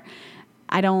life where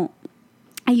I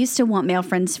used to want male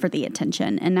friends for the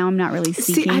attention, and now I'm not really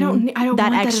seeking I don't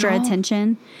that want extra that at all.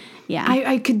 attention. Yeah.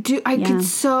 I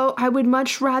would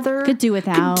much rather do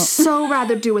without. Could so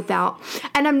rather do without.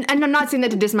 And I'm not saying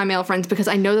that to diss my male friends, because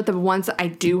I know that the ones that I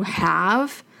do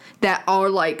have that are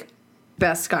like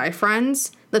best guy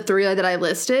friends, the three that I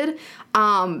listed,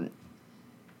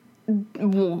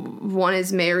 one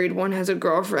is married, one has a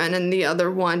girlfriend, and the other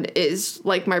one is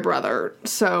like my brother.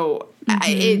 So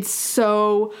it's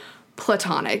so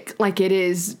platonic. Like it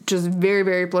is just very,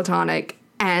 very platonic,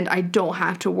 and I don't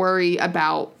have to worry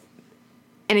about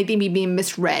anything being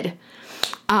misread.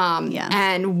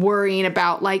 And worrying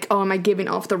about like, oh, am I giving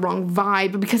off the wrong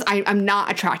vibe? Because I'm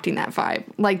not attracting that vibe.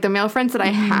 Like the male friends that I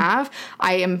have,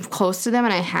 I am close to them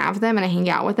and I have them and I hang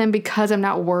out with them because I'm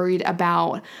not worried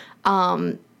about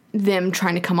them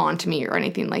trying to come on to me or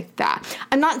anything like that.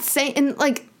 I'm not saying,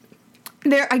 like,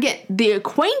 there, I get the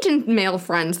acquaintance male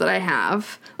friends that I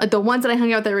have, like the ones that I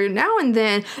hang out with every now and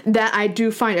then that I do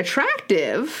find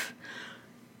attractive.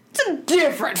 It's a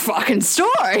different fucking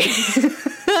story.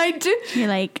 I do.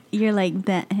 You're like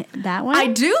that one? I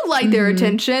do like their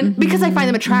attention because I find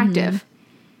them attractive.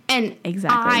 And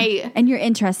exactly. And you're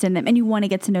interested in them and you want to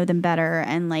get to know them better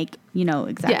and like, you know,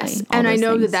 exactly. Yes. And I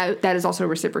know that is also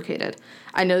reciprocated.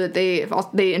 I know that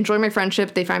they enjoy my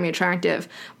friendship, they find me attractive,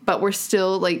 but we're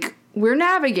still like, we're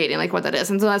navigating like what that is.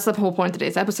 And so that's the whole point of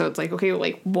today's episode. It's like, okay,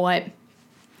 like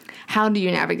how do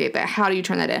you navigate that? How do you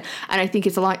turn that in? And I think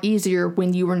it's a lot easier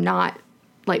when you are not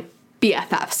like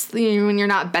BFFs, when you're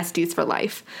not besties for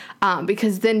life,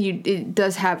 because then it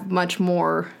does have much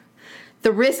more.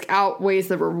 The risk outweighs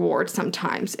the reward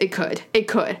sometimes. It could.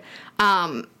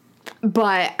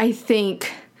 But I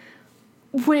think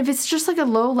if it's just like a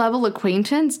low-level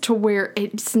acquaintance to where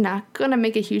it's not going to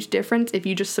make a huge difference if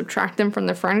you just subtract them from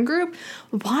the friend group,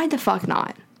 why the fuck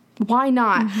not? Why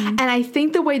not? And I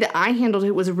think the way that I handled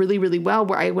it was really, really well,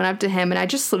 where I went up to him and I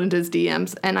just slid into his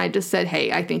DMs and I just said,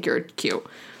 hey, I think you're cute.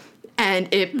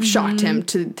 And it shocked him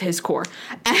to his core.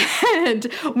 And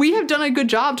we have done a good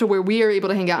job to where we are able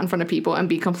to hang out in front of people and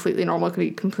be completely normal, be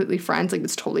completely friends. Like,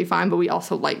 it's totally fine. But we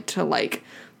also like to, like,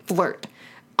 flirt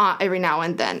every now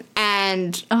and then.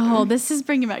 And this is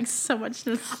bringing back so much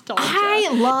nostalgia. I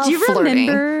love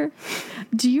flirting.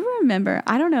 Do you remember,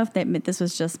 I don't know if this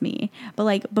was just me, but,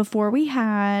 like, before we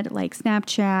had, like,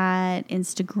 Snapchat,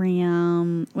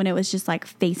 Instagram, when it was just, like,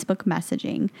 Facebook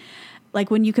messaging,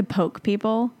 like, when you could poke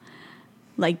people,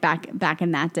 like back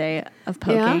in that day of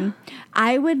poking,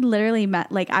 I would literally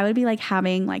I would be like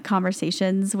having like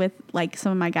conversations with like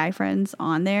some of my guy friends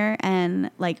on there, and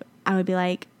like I would be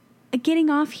like, getting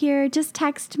off here, just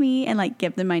text me, and like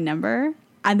give them my number,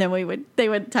 and then they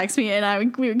would text me,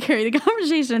 and we would carry the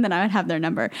conversation, and then I would have their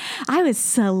number. I was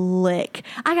slick.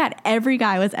 I got every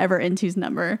guy I was ever into's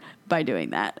number by doing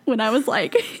that when I was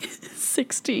like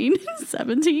 16,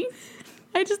 17.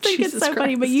 I just think it's so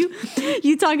funny. But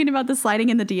you talking about the sliding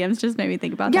in the DMs just made me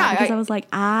think about that, because I was like,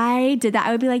 I did that.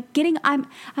 I would be like, getting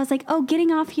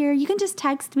off here, you can just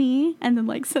text me, and then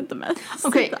like send the message.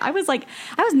 Okay. I was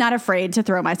not afraid to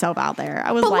throw myself out there.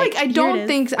 I was I don't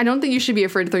think you should be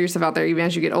afraid to throw yourself out there even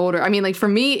as you get older. I mean, like, for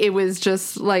me, it was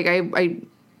just like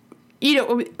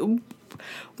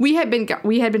we had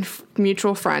been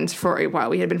mutual friends for a while.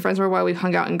 We had been friends for a while. We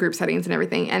hung out in group settings and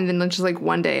everything. And then just like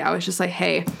one day I was just like,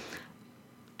 hey.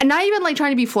 And not even like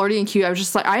trying to be flirty and cute. I was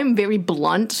just like, I am very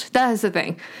blunt. That is the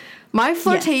thing. My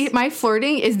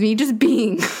flirting is me just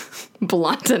being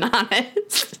blunt and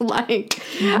honest. Like,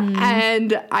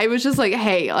 and I was just like,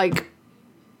 hey, like,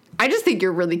 I just think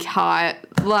you're really hot.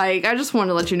 Like, I just want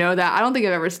to let you know that. I don't think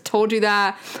I've ever told you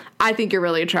that. I think you're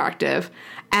really attractive.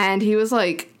 And he was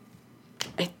like,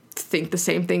 I think the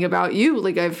same thing about you.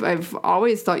 Like, I've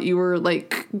always thought you were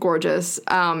like gorgeous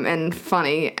and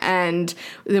funny. And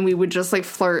then we would just like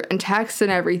flirt and text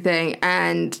and everything.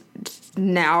 And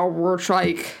now we're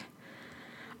like,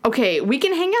 okay, we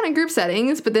can hang out in group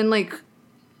settings, but then like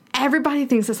everybody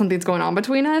thinks that something's going on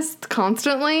between us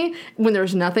constantly when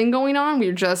there's nothing going on.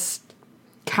 We're just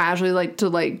casually like to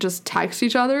like just text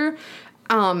each other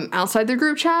outside the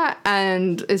group chat,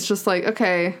 and it's just like,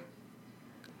 okay,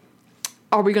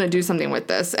 are we going to do something with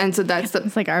this? And so that's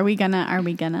it's like, are we gonna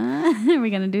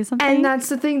do something? And that's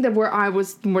the thing that where I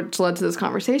was, which led to this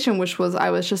conversation, which was I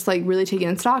was just like really taking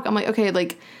in stock. I'm like, okay,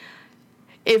 like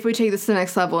if we take this to the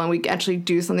next level and we actually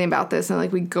do something about this and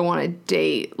like we go on a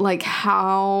date, like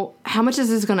how much is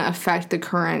this going to affect the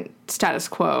current status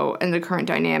quo and the current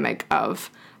dynamic of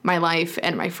my life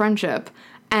and my friendship?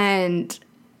 And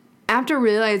after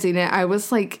realizing it, I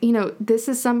was like, this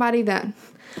is somebody that,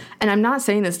 and I'm not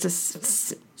saying this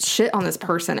to shit on this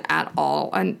person at all,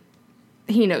 and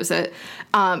he knows it.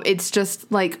 It's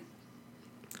just like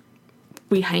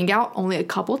we hang out only a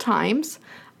couple times.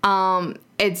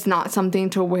 It's not something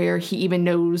to where he even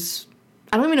knows.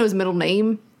 I don't even know his middle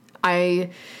name. I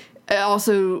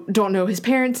also don't know his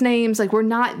parents' names. Like, we're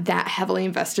not that heavily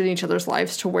invested in each other's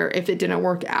lives to where if it didn't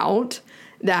work out,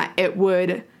 that it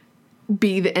would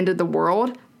be the end of the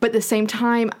world. But at the same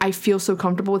time, I feel so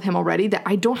comfortable with him already that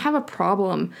I don't have a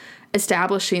problem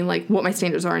establishing like what my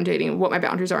standards are in dating, what my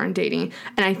boundaries are in dating.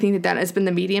 And I think that has been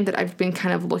the medium that I've been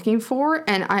kind of looking for.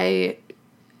 And I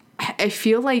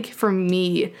feel like for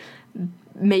me,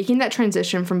 making that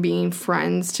transition from being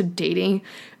friends to dating,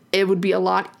 it would be a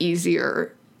lot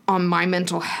easier on my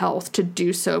mental health to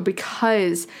do so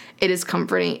because it is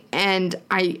comforting. And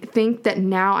I think that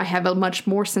now I have a much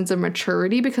more sense of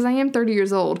maturity because I am 30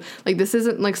 years old. Like, this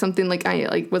isn't like something like I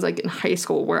like was like in high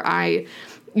school where I,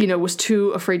 was too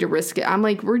afraid to risk it. I'm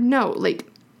like,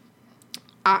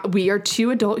 we are two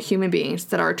adult human beings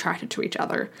that are attracted to each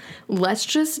other. Let's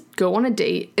just go on a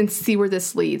date and see where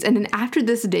this leads. And then after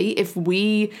this date, if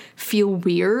we feel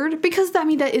weird, because that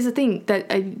is a thing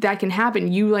that can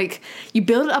happen. You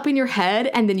build it up in your head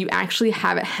and then you actually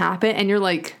have it happen and you're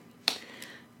like,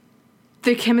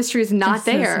 the chemistry is not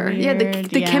there. Yeah,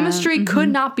 the chemistry could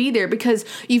not be there because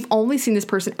you've only seen this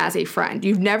person as a friend.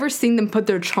 You've never seen them put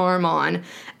their charm on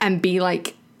and be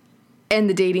like, in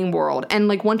the dating world. And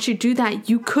like once you do that,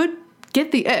 you could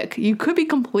get the ick. You could be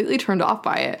completely turned off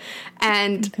by it.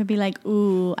 And you could be like,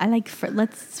 ooh, I like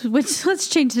let's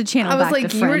change the channel. I was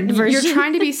like, you're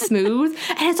trying to be smooth.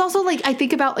 And it's also like I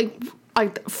think about like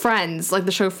Friends, like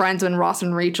the show Friends, when Ross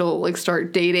and Rachel like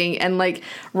start dating and like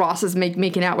Ross is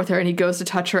making out with her and he goes to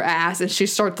touch her ass and she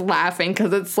starts laughing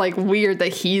because it's like weird that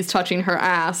he's touching her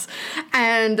ass.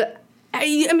 And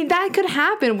I mean that could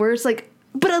happen where it's like,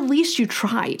 but at least you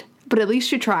tried.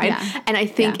 Yeah. And I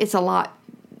think it's a lot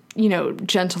you know,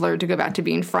 gentler to go back to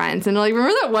being friends. And like,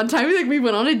 remember that one time like we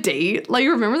went on a date? Like,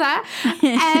 remember that?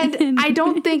 And I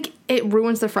don't think it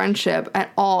ruins the friendship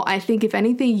at all. I think if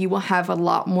anything, you will have a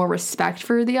lot more respect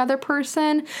for the other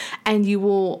person, and you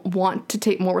will want to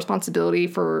take more responsibility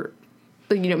for,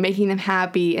 you know, making them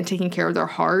happy and taking care of their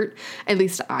heart. At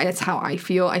least that's how I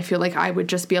feel. I feel like I would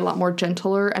just be a lot more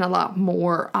gentler and a lot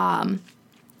more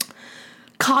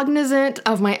cognizant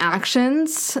of my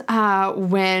actions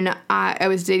when I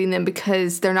was dating them,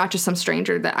 because they're not just some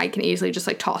stranger that I can easily just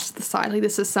like toss to the side. Like,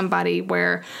 this is somebody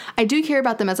where I do care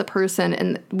about them as a person,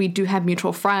 and we do have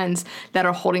mutual friends that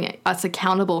are holding us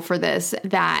accountable for this,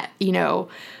 that, you know,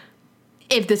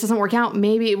 if this doesn't work out,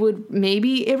 maybe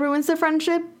it ruins the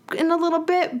friendship in a little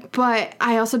bit, but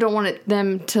I also don't want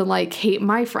them to like hate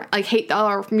my friend, like hate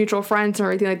our mutual friends or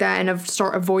anything like that, and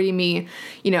start avoiding me,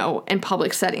 you know, in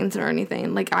public settings or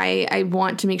anything. Like, I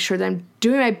want to make sure that I'm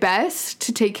doing my best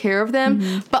to take care of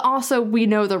them, but also we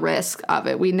know the risk of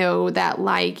it. We know that,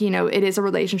 like, you know, it is a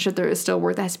relationship. There is still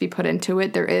work that has to be put into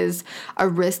it. There is a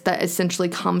risk that essentially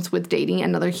comes with dating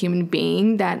another human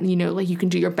being, that, you know, like, you can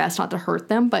do your best not to hurt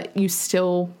them, but you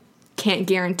still can't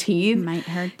guarantee might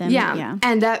hurt them. Yeah.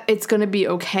 And that it's going to be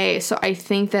okay. So I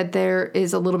think that there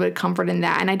is a little bit of comfort in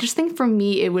that. And I just think for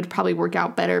me, it would probably work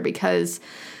out better, because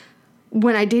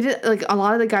when I dated, like, a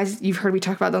lot of the guys you've heard me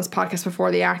talk about on this podcast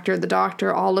before, the actor, the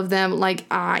doctor, all of them, like,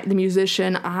 the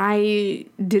musician, I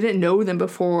didn't know them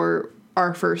before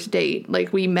our first date.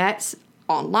 Like, we met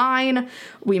online,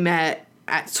 we met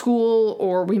at school,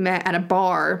 or we met at a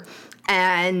bar,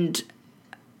 and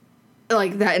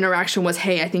like, that interaction was,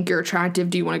 hey, I think you're attractive.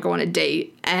 Do you want to go on a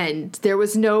date? And there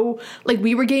was no, like,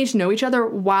 we were getting to know each other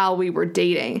while we were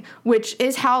dating, which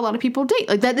is how a lot of people date.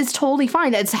 Like, that is totally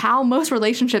fine. That's how most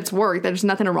relationships work. There's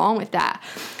nothing wrong with that.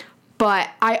 But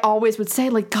I always would say,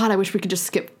 like, God, I wish we could just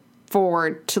skip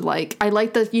forward to, like, I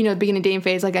like the, you know, beginning dating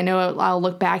phase. Like, I know I'll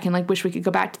look back and, like, wish we could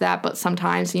go back to that. But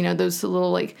sometimes, you know, those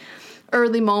little, like,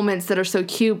 early moments that are so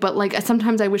cute, but like,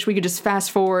 sometimes I wish we could just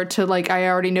fast forward to, like, I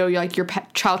already know, like, your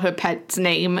childhood pet's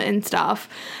name and stuff.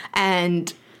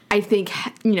 And I think,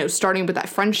 you know, starting with that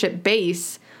friendship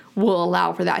base will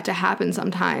allow for that to happen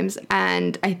sometimes.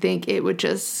 And I think it would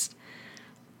just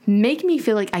make me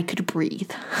feel like I could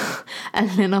breathe a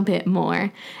little bit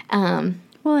more.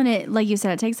 Well, and it, like you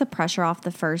said, it takes the pressure off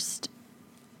the first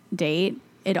date.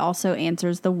 It also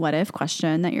answers the what if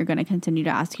question that you're going to continue to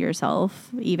ask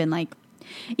yourself, even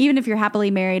if you're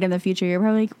happily married in the future. You're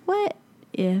probably like, what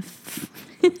if?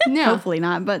 No. Hopefully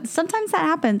not, but sometimes that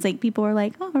happens. Like, people are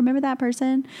like, oh, remember that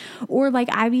person? Or, like,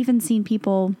 I've even seen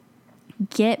people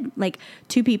get, like,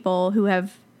 two people who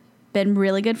have been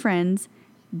really good friends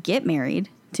get married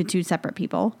to two separate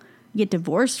people, get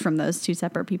divorced from those two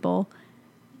separate people,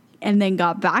 and then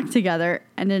got back together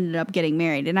and ended up getting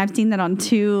married. And I've seen that on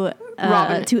two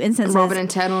instances. Robin and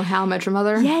Ted on How I Met Your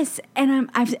Mother. Yes,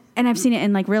 and I've seen it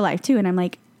in, like, real life too. And I'm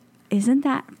like, isn't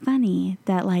that funny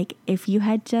that, like, if you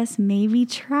had just maybe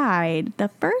tried the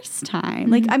first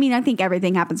time, like, I mean, I think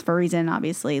everything happens for a reason.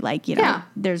 Obviously, like, you know,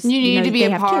 there's you need to be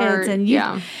a part, and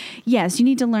yes, you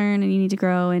need to learn and you need to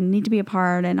grow and need to be a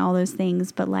part and all those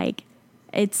things. But, like,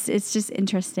 it's just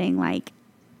interesting, like.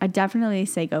 I definitely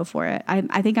say go for it.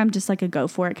 I think I'm just like a go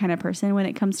for it kind of person when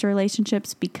it comes to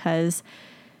relationships, because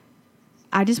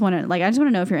I just want to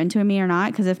know if you're into me or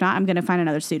not. Because if not, I'm going to find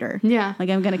another suitor. Yeah.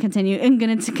 Like, I'm going to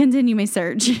continue my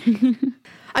search.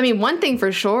 I mean, one thing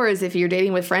for sure is if you're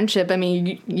dating with friendship, I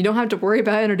mean, you don't have to worry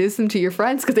about introducing them to your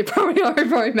friends, because they probably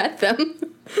already met them.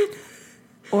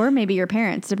 Or maybe your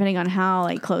parents, depending on how,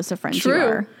 like, close of friends True. you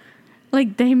are.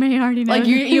 Like, they may already know. Like,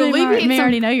 you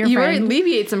already know your friend. You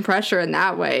alleviate some pressure in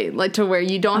that way, like, to where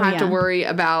you don't have to worry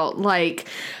about, like,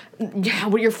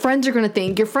 what your friends are going to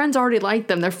think. Your friends already like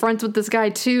them. They're friends with this guy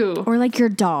too. Or, like, your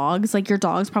dogs. Like, your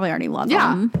dogs probably already love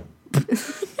them.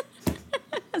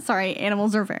 Sorry,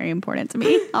 animals are very important to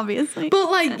me, obviously.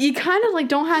 But, like, you kind of, like,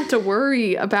 don't have to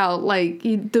worry about, like,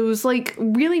 those, like,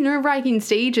 really nerve-wracking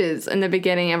stages in the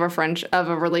beginning of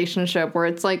a relationship where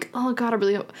it's like, oh, God, I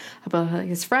really hope like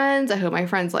his friends. I hope my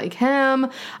friends like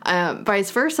him. Vice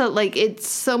versa. Like, it's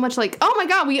so much like, oh, my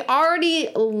God, we already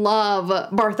love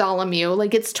Bartholomew.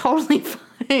 Like, it's totally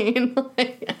fine.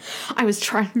 Like, I was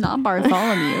trying. Not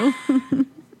Bartholomew.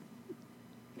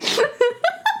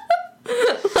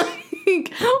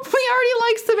 We already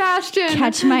like Sebastian.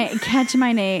 Catch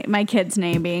my kid's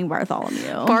name being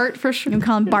Bartholomew. Bart, for sure. You can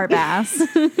call him Bart Bass.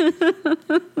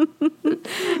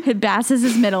 Bass is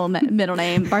his middle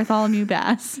name. Bartholomew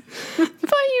Bass. But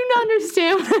you don't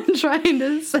understand what I'm trying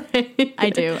to say. I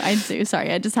do.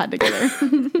 Sorry, I just had to go there.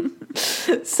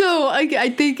 So I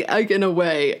think, like, in a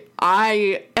way,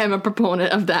 I am a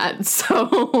proponent of that.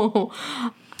 So,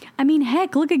 I mean,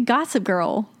 heck, look at Gossip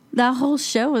Girl. That whole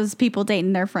show was people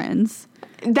dating their friends.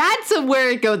 that's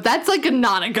where it goes. That's like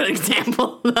not a good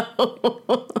example,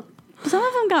 though. Some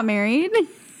of them got married.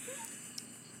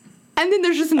 And then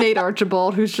there's just Nate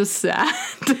Archibald, who's just sad.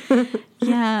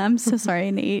 Yeah, I'm so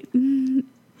sorry, Nate.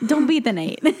 Don't be the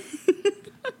Nate.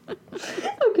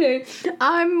 Okay,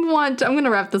 I'm going to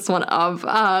wrap this one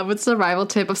up with survival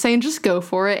tip of saying just go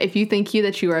for it. If you think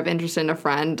that you are of interest in a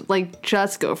friend, like,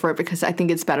 just go for it, because I think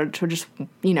it's better to just,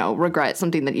 regret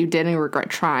something that you did and regret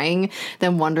trying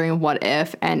than wondering what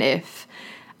if and if.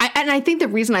 And I think the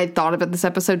reason I thought about this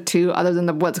episode too, other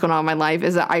than what's going on in my life,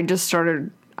 is that I just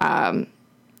started, I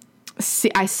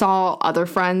saw other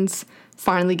friends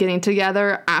finally getting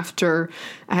together after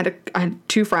I had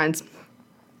two friends.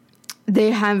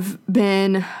 They've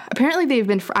been,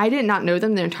 I did not know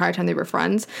them the entire time they were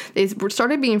friends. They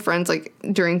started being friends, like,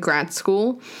 during grad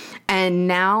school. And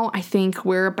now I think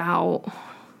we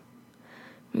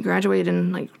graduated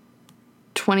in, like,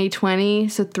 2020,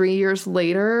 so 3 years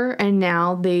later. And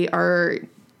now they are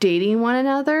dating one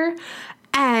another.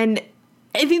 And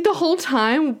I think the whole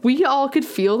time we all could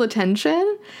feel the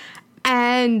tension.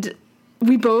 And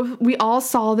we all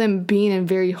saw them being in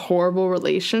very horrible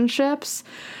relationships.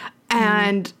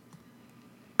 And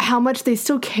how much they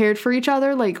still cared for each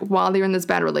other, like, while they were in those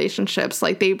bad relationships.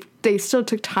 Like, they still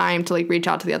took time to, like, reach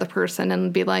out to the other person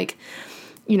and be like,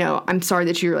 I'm sorry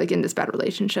that you're, like, in this bad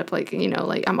relationship. Like,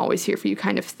 like, I'm always here for you,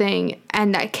 kind of thing.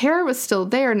 And that care was still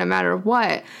there no matter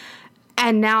what.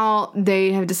 And now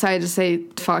they have decided to say,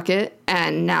 fuck it.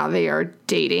 And now they are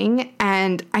dating.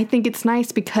 And I think it's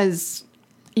nice because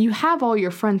you have all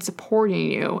your friends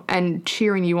supporting you and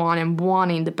cheering you on and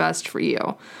wanting the best for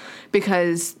you.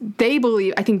 Because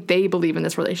I think they believe in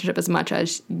this relationship as much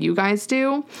as you guys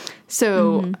do.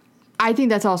 So I think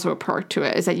that's also a perk to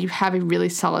it, is that you have a really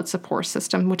solid support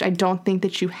system, which I don't think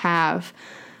that you have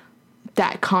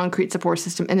that concrete support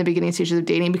system in the beginning stages of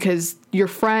dating, because your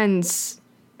friends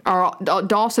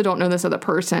also don't know this other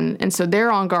person. And so they're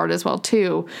on guard as well,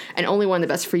 too, and only want the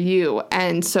best for you.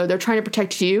 And so they're trying to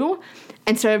protect you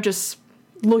instead of just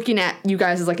looking at you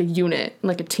guys as, like, a unit,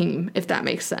 like a team, if that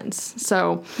makes sense.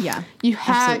 So yeah, you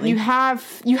have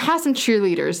some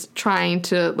cheerleaders trying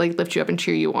to, like, lift you up and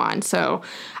cheer you on. So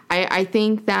I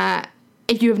think that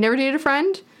if you have never dated a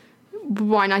friend,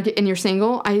 why not and you're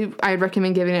single? I'd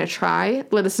recommend giving it a try.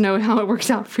 Let us know how it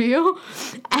works out for you.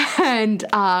 And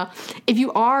if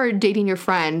you are dating your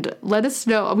friend, let us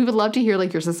know. We would love to hear,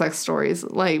 like, your success stories.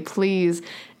 Like, please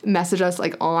message us,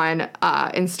 like, on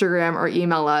Instagram or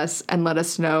email us and let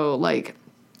us know, like,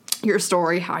 your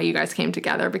story, how you guys came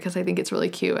together, because I think it's really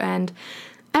cute. And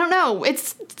I don't know,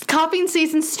 it's cuffing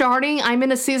season starting. I'm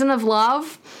in a season of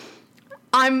love.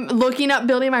 I'm looking at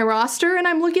building my roster, and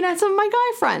I'm looking at some of my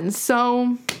guy friends.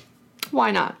 So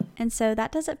why not? And so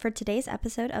that does it for today's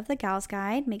episode of The Gals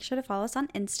Guide. Make sure to follow us on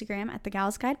Instagram at The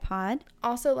Gals Guide Pod.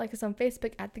 Also, like us on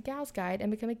Facebook at The Gals Guide and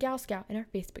become a Gal Scout in our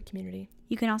Facebook community.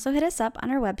 You can also hit us up on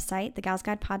our website,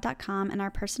 thegalsguidepod.com, and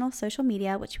our personal social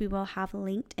media, which we will have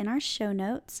linked in our show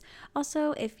notes.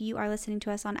 Also, if you are listening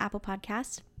to us on Apple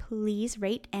Podcasts, please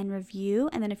rate and review.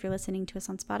 And then if you're listening to us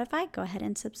on Spotify, go ahead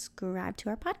and subscribe to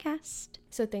our podcast.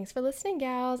 So thanks for listening,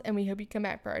 gals, and we hope you come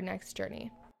back for our next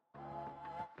journey.